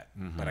for that,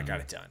 but I got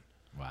it done.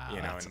 Wow,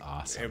 that's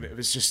awesome. It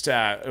was just,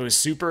 it was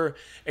super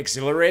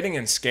exhilarating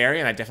and scary,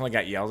 and I definitely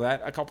got yelled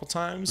at a couple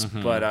times,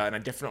 but and I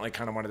definitely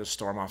kind of wanted to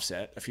storm off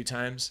set a few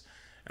times,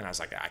 and I was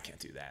like, I can't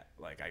do that.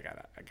 Like, I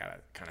gotta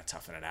kind of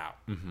toughen it out.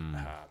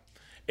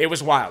 It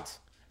was wild.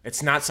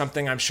 It's not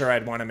something I'm sure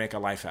I'd want to make a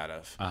life out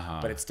of,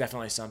 but it's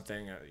definitely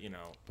something,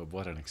 But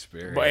what an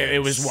experience! But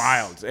it was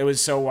wild. It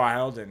was so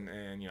wild, and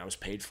I was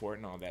paid for it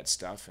and all that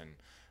stuff,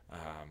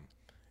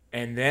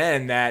 and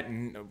then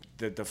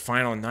the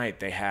final night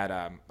they had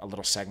a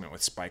little segment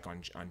with Spike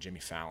on Jimmy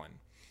Fallon,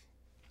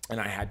 and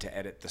I had to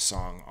edit the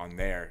song on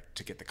there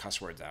to get the cuss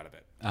words out of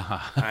it,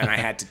 and I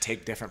had to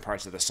take different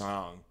parts of the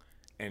song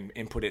and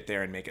input it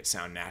there and make it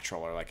sound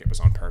natural or like it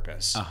was on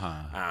purpose.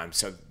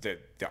 So the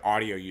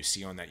audio you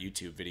see on that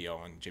YouTube video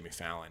on Jimmy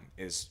Fallon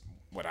is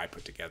what I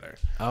put together.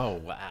 Oh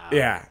wow!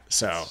 Yeah,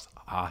 so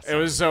awesome. It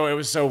was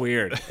so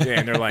weird. Yeah,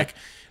 and they're like,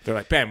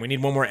 Ben, we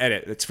need one more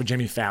edit. It's for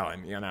Jimmy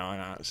Fallon, and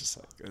I was just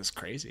like, it was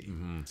crazy.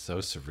 So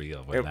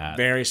surreal with that.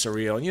 Very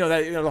surreal.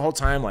 And the whole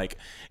time, like,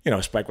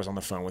 Spike was on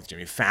the phone with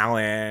Jimmy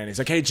Fallon. He's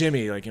like, hey,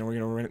 Jimmy, like, we're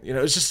gonna,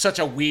 it was just such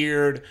a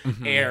weird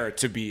air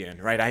to be in,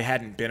 right? I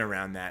hadn't been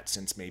around that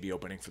since maybe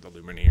opening for the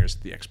Lumineers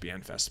at the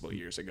XBN Festival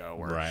years ago,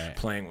 or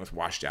playing with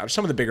Washed Out, or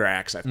some of the bigger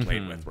acts I've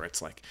played with, where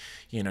it's like,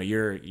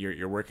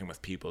 you're working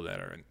with people that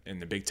are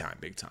in the big time.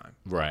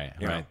 Right.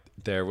 Right.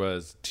 There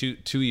was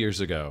two years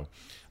ago.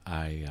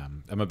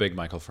 I'm a big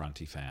Michael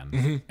Franti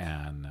fan,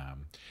 and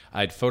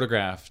I'd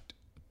photographed.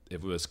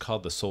 It was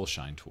called the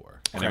Soulshine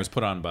Tour, and it was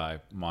put on by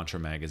Mantra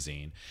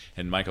Magazine,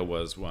 and Michael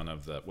was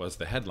was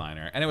the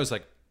headliner, and it was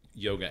like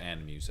yoga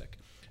and music,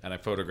 and I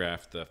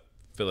photographed the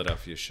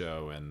Philadelphia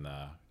show in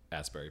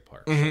Asbury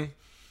Park.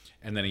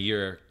 And then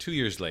 2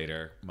 years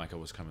later, Michael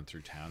was coming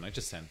through town. I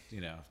just sent,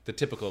 the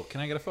typical,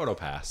 can I get a photo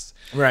pass?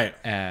 Right.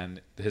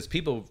 And his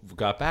people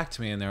got back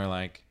to me, and they were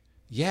like,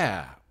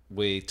 yeah,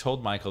 we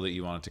told Michael that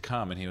you wanted to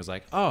come, and he was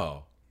like,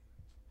 oh,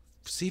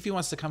 see if he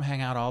wants to come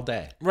hang out all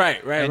day.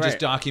 Right. And just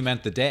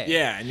document the day.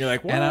 Yeah, and you're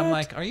like, what? And I'm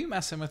like, are you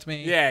messing with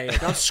me? Yeah,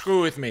 don't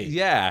screw with me.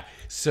 Yeah.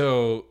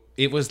 So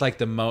it was like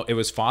it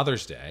was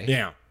Father's Day.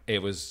 Yeah.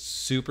 It was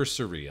super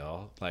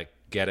surreal, like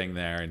getting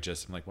there and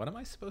just, I'm like, what am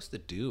I supposed to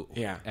do?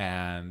 Yeah.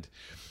 And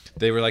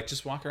they were like,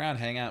 just walk around,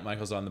 hang out.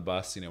 Michael's on the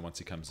bus, once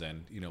he comes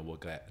in, we'll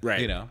get,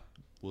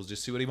 we'll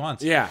just see what he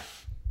wants. Yeah.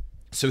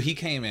 So he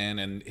came in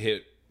and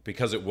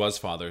because it was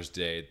Father's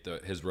Day,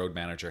 his road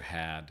manager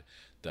had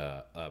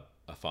a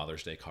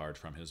Father's Day card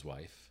from his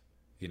wife,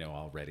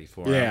 all ready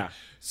for him. Yeah.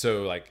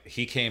 So like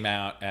he came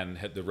out and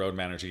the road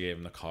manager gave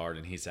him the card,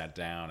 and he sat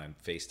down and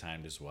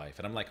FaceTimed his wife,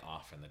 and I'm like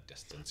off in the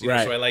distance.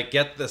 Right. So I like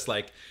get this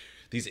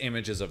these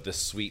images of this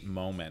sweet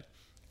moment.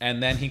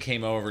 And then he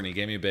came over and he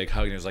gave me a big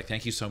hug, and he was like,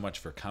 thank you so much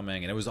for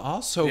coming. And it was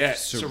all so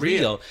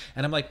surreal.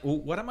 And I'm like, well,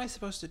 what am I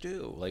supposed to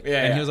do?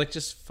 He was like,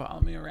 just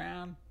follow me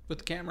around with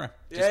the camera.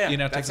 Just,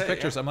 take some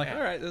pictures. I'm like,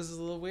 all right, this is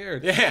a little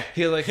weird. Yeah.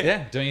 He like,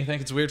 don't you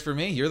think it's weird for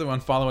me? You're the one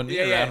following me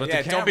around with the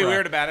camera. Don't be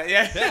weird about it.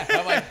 Yeah.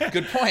 I'm like,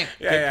 good point.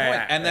 Good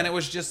point. And then it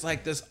was just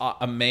like this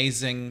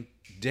amazing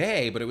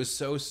day, but it was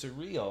so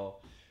surreal.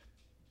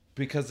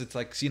 Because it's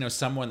like,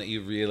 someone that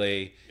you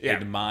really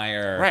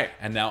admire. Right.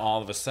 And now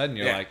all of a sudden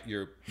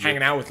you're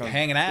hanging out with them.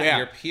 Hanging out with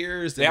your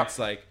peers. And it's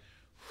like,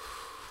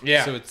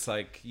 so it's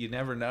like, you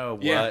never know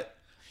what.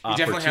 You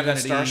definitely have that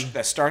opportunity.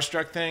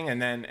 starstruck thing,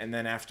 and then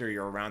after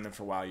you're around them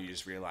for a while, you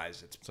just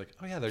realize It's like,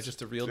 oh yeah, they're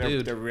just a real they're,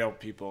 dude. they're real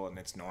people, and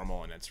it's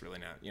normal, and it's really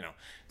not,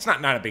 it's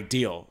not a big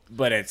deal,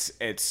 but it's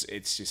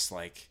just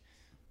like,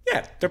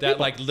 yeah, they're That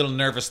people. like little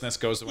nervousness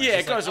goes away. Yeah,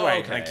 It's it goes like, away. oh,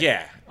 okay. Like,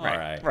 yeah, All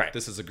right, right.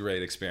 This is a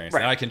great experience.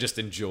 Right. Now I can just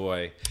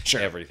enjoy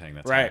Sure. everything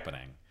that's Right.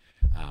 happening.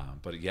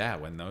 But yeah,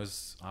 when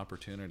those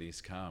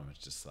opportunities come, it's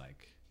just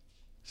like,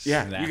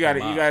 Yeah, you got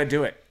to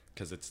do it.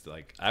 Because it's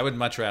like, I would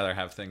much rather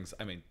have things.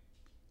 I mean,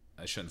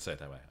 I shouldn't say it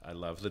that way. I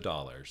love the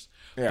dollars,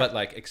 Yeah. but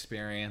like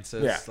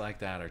experiences Yeah. like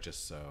that are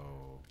just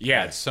so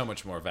Yeah. so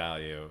much more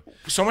value.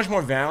 So much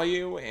more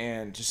value,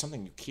 and just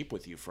something you keep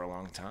with you for a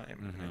long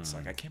time. And it's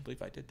like, I can't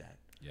believe I did that.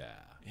 Yeah,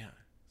 Yeah,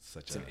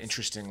 such it's an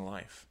interesting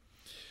life.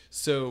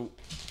 So,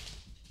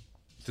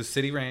 the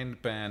City Rain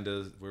band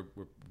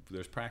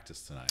there's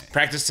practice tonight.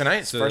 Practice tonight.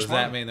 It's So first does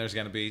that one. mean there's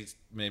going to be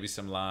maybe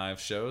some live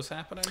shows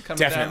happening coming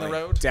Definitely, down the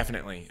road?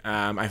 definitely.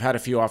 I've had a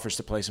few offers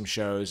to play some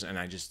shows, and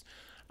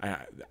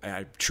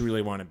I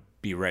truly want to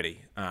be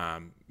ready,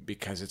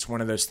 because it's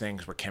one of those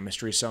things where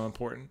chemistry is so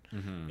important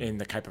in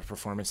the type of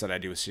performance that I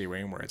do with City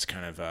Rain, where it's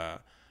kind of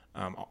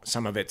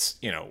some of it's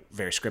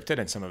very scripted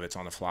and some of it's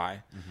on the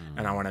fly,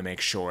 and I want to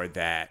make sure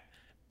that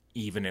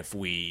even if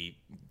we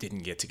didn't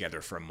get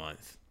together for a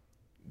month,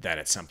 that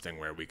it's something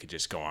where we could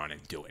just go on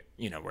and do it,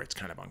 where it's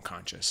kind of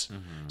unconscious.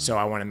 So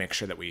I want to make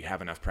sure that we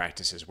have enough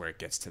practices where it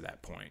gets to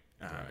that point,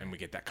 and we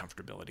get that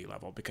comfortability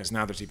level, because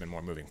now there's even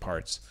more moving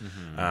parts.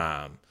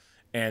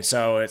 And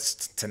so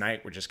it's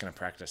tonight we're just going to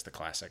practice the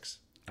classics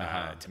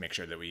to make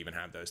sure that we even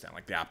have those down,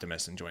 like The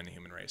Optimist and Join the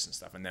Human Race and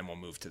stuff. And then we'll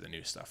move to the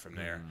new stuff from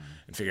there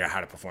and figure out how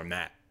to perform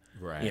that.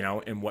 Right.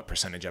 And what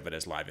percentage of it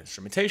is live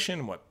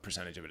instrumentation, what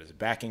percentage of it is a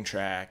backing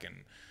track, and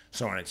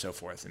so on and so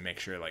forth, and make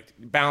sure like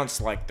balance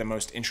like the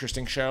most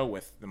interesting show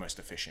with the most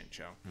efficient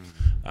show.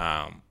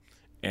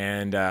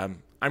 And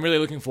I'm really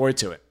looking forward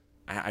to it.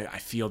 I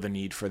feel the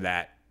need for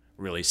that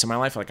release in my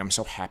life. Like, I'm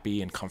so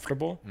happy and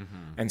comfortable,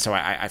 and so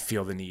I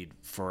feel the need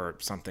for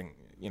something,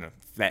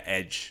 that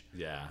edge.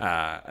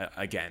 Yeah.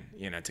 Again,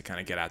 to kind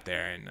of get out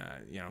there and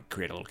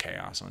create a little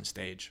chaos on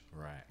stage.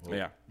 Right. Well,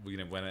 Yeah.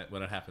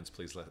 When it happens,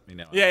 please let me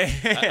know. Yeah.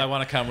 I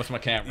want to come with my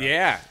camera.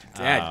 Yeah.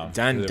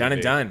 Done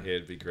and done.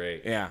 It'd be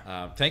great.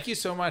 Yeah. Thank you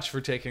so much for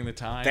taking the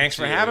time. Thanks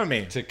for having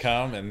me. To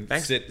come and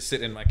Thanks.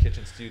 sit in my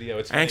kitchen studio.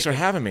 It's Thanks for funny,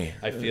 having me.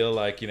 I feel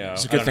like,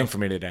 It's a good thing for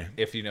me today.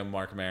 If you know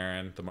Mark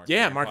Maron, the Mark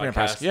Yeah, Maron Mark Maron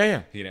podcast,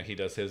 podcast. Yeah. he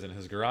does his in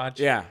his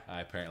garage. Yeah.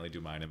 I apparently do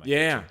mine in my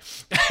Yeah,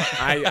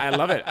 I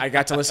love it. I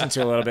got to listen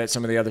to a little bit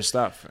some of the other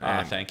stuff.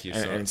 Thank you.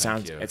 And So it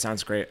thank you.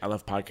 sounds great. I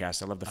love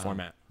podcasts. I love the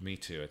format. Me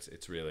too.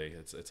 It's really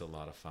it's a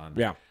lot of fun.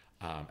 Yeah.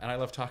 And I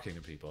love talking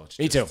to people.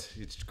 Me too.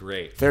 It's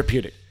great.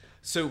 Therapeutic.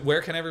 So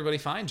where can everybody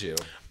find you?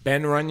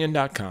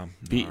 BenRunyon.com.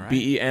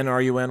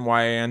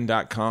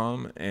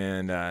 BenRunyon.com.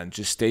 And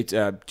just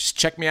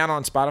check me out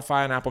on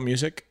Spotify and Apple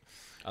Music.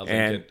 I'll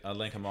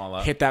link them all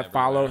up. Hit that everywhere.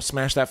 follow,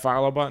 smash that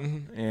follow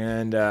button,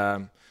 and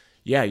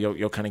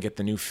you'll kind of get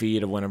the new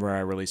feed of whenever I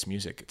release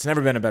music. It's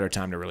never been a better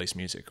time to release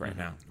music right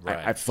now.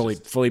 Right. I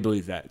fully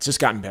believe that. It's just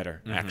gotten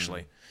better,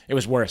 actually. It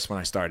was worse when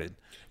I started.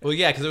 Well,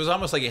 yeah, because it was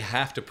almost like you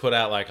have to put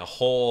out like a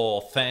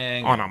whole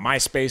thing. On a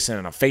MySpace and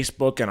on a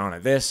Facebook and on a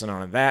this and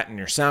on a that and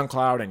your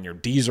SoundCloud and your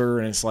Deezer,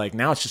 and it's like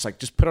now it's just like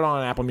just put it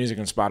on Apple Music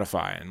and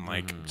Spotify and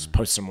like just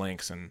post some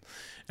links, and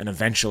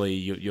eventually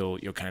you'll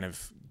kind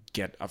of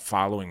get a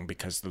following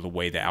because of the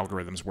way the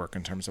algorithms work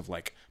in terms of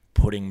like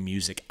putting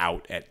music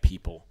out at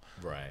people.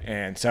 Right.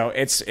 And so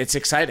it's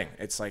exciting.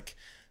 It's like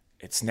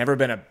it's never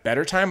been a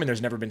better time, and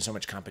there's never been so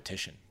much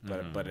competition.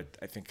 But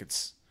I think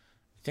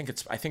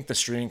the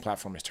streaming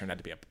platform has turned out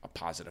to be a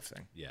positive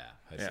thing. Yeah,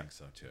 I think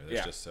so too.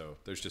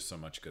 There's just so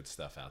much good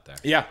stuff out there.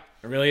 Yeah,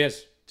 it really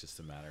is. Just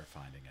a matter of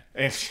finding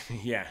it.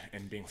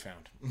 And being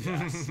found.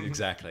 Yes,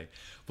 exactly.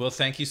 Well,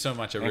 thank you so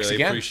much. I Thanks really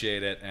again.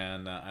 appreciate it,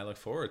 and I look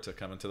forward to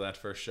coming to that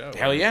first show.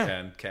 Hell yeah.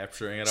 And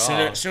capturing it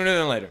all. Sooner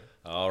than later.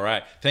 All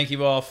right. Thank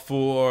you all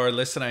for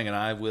listening, and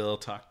I will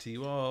talk to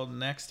you all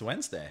next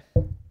Wednesday.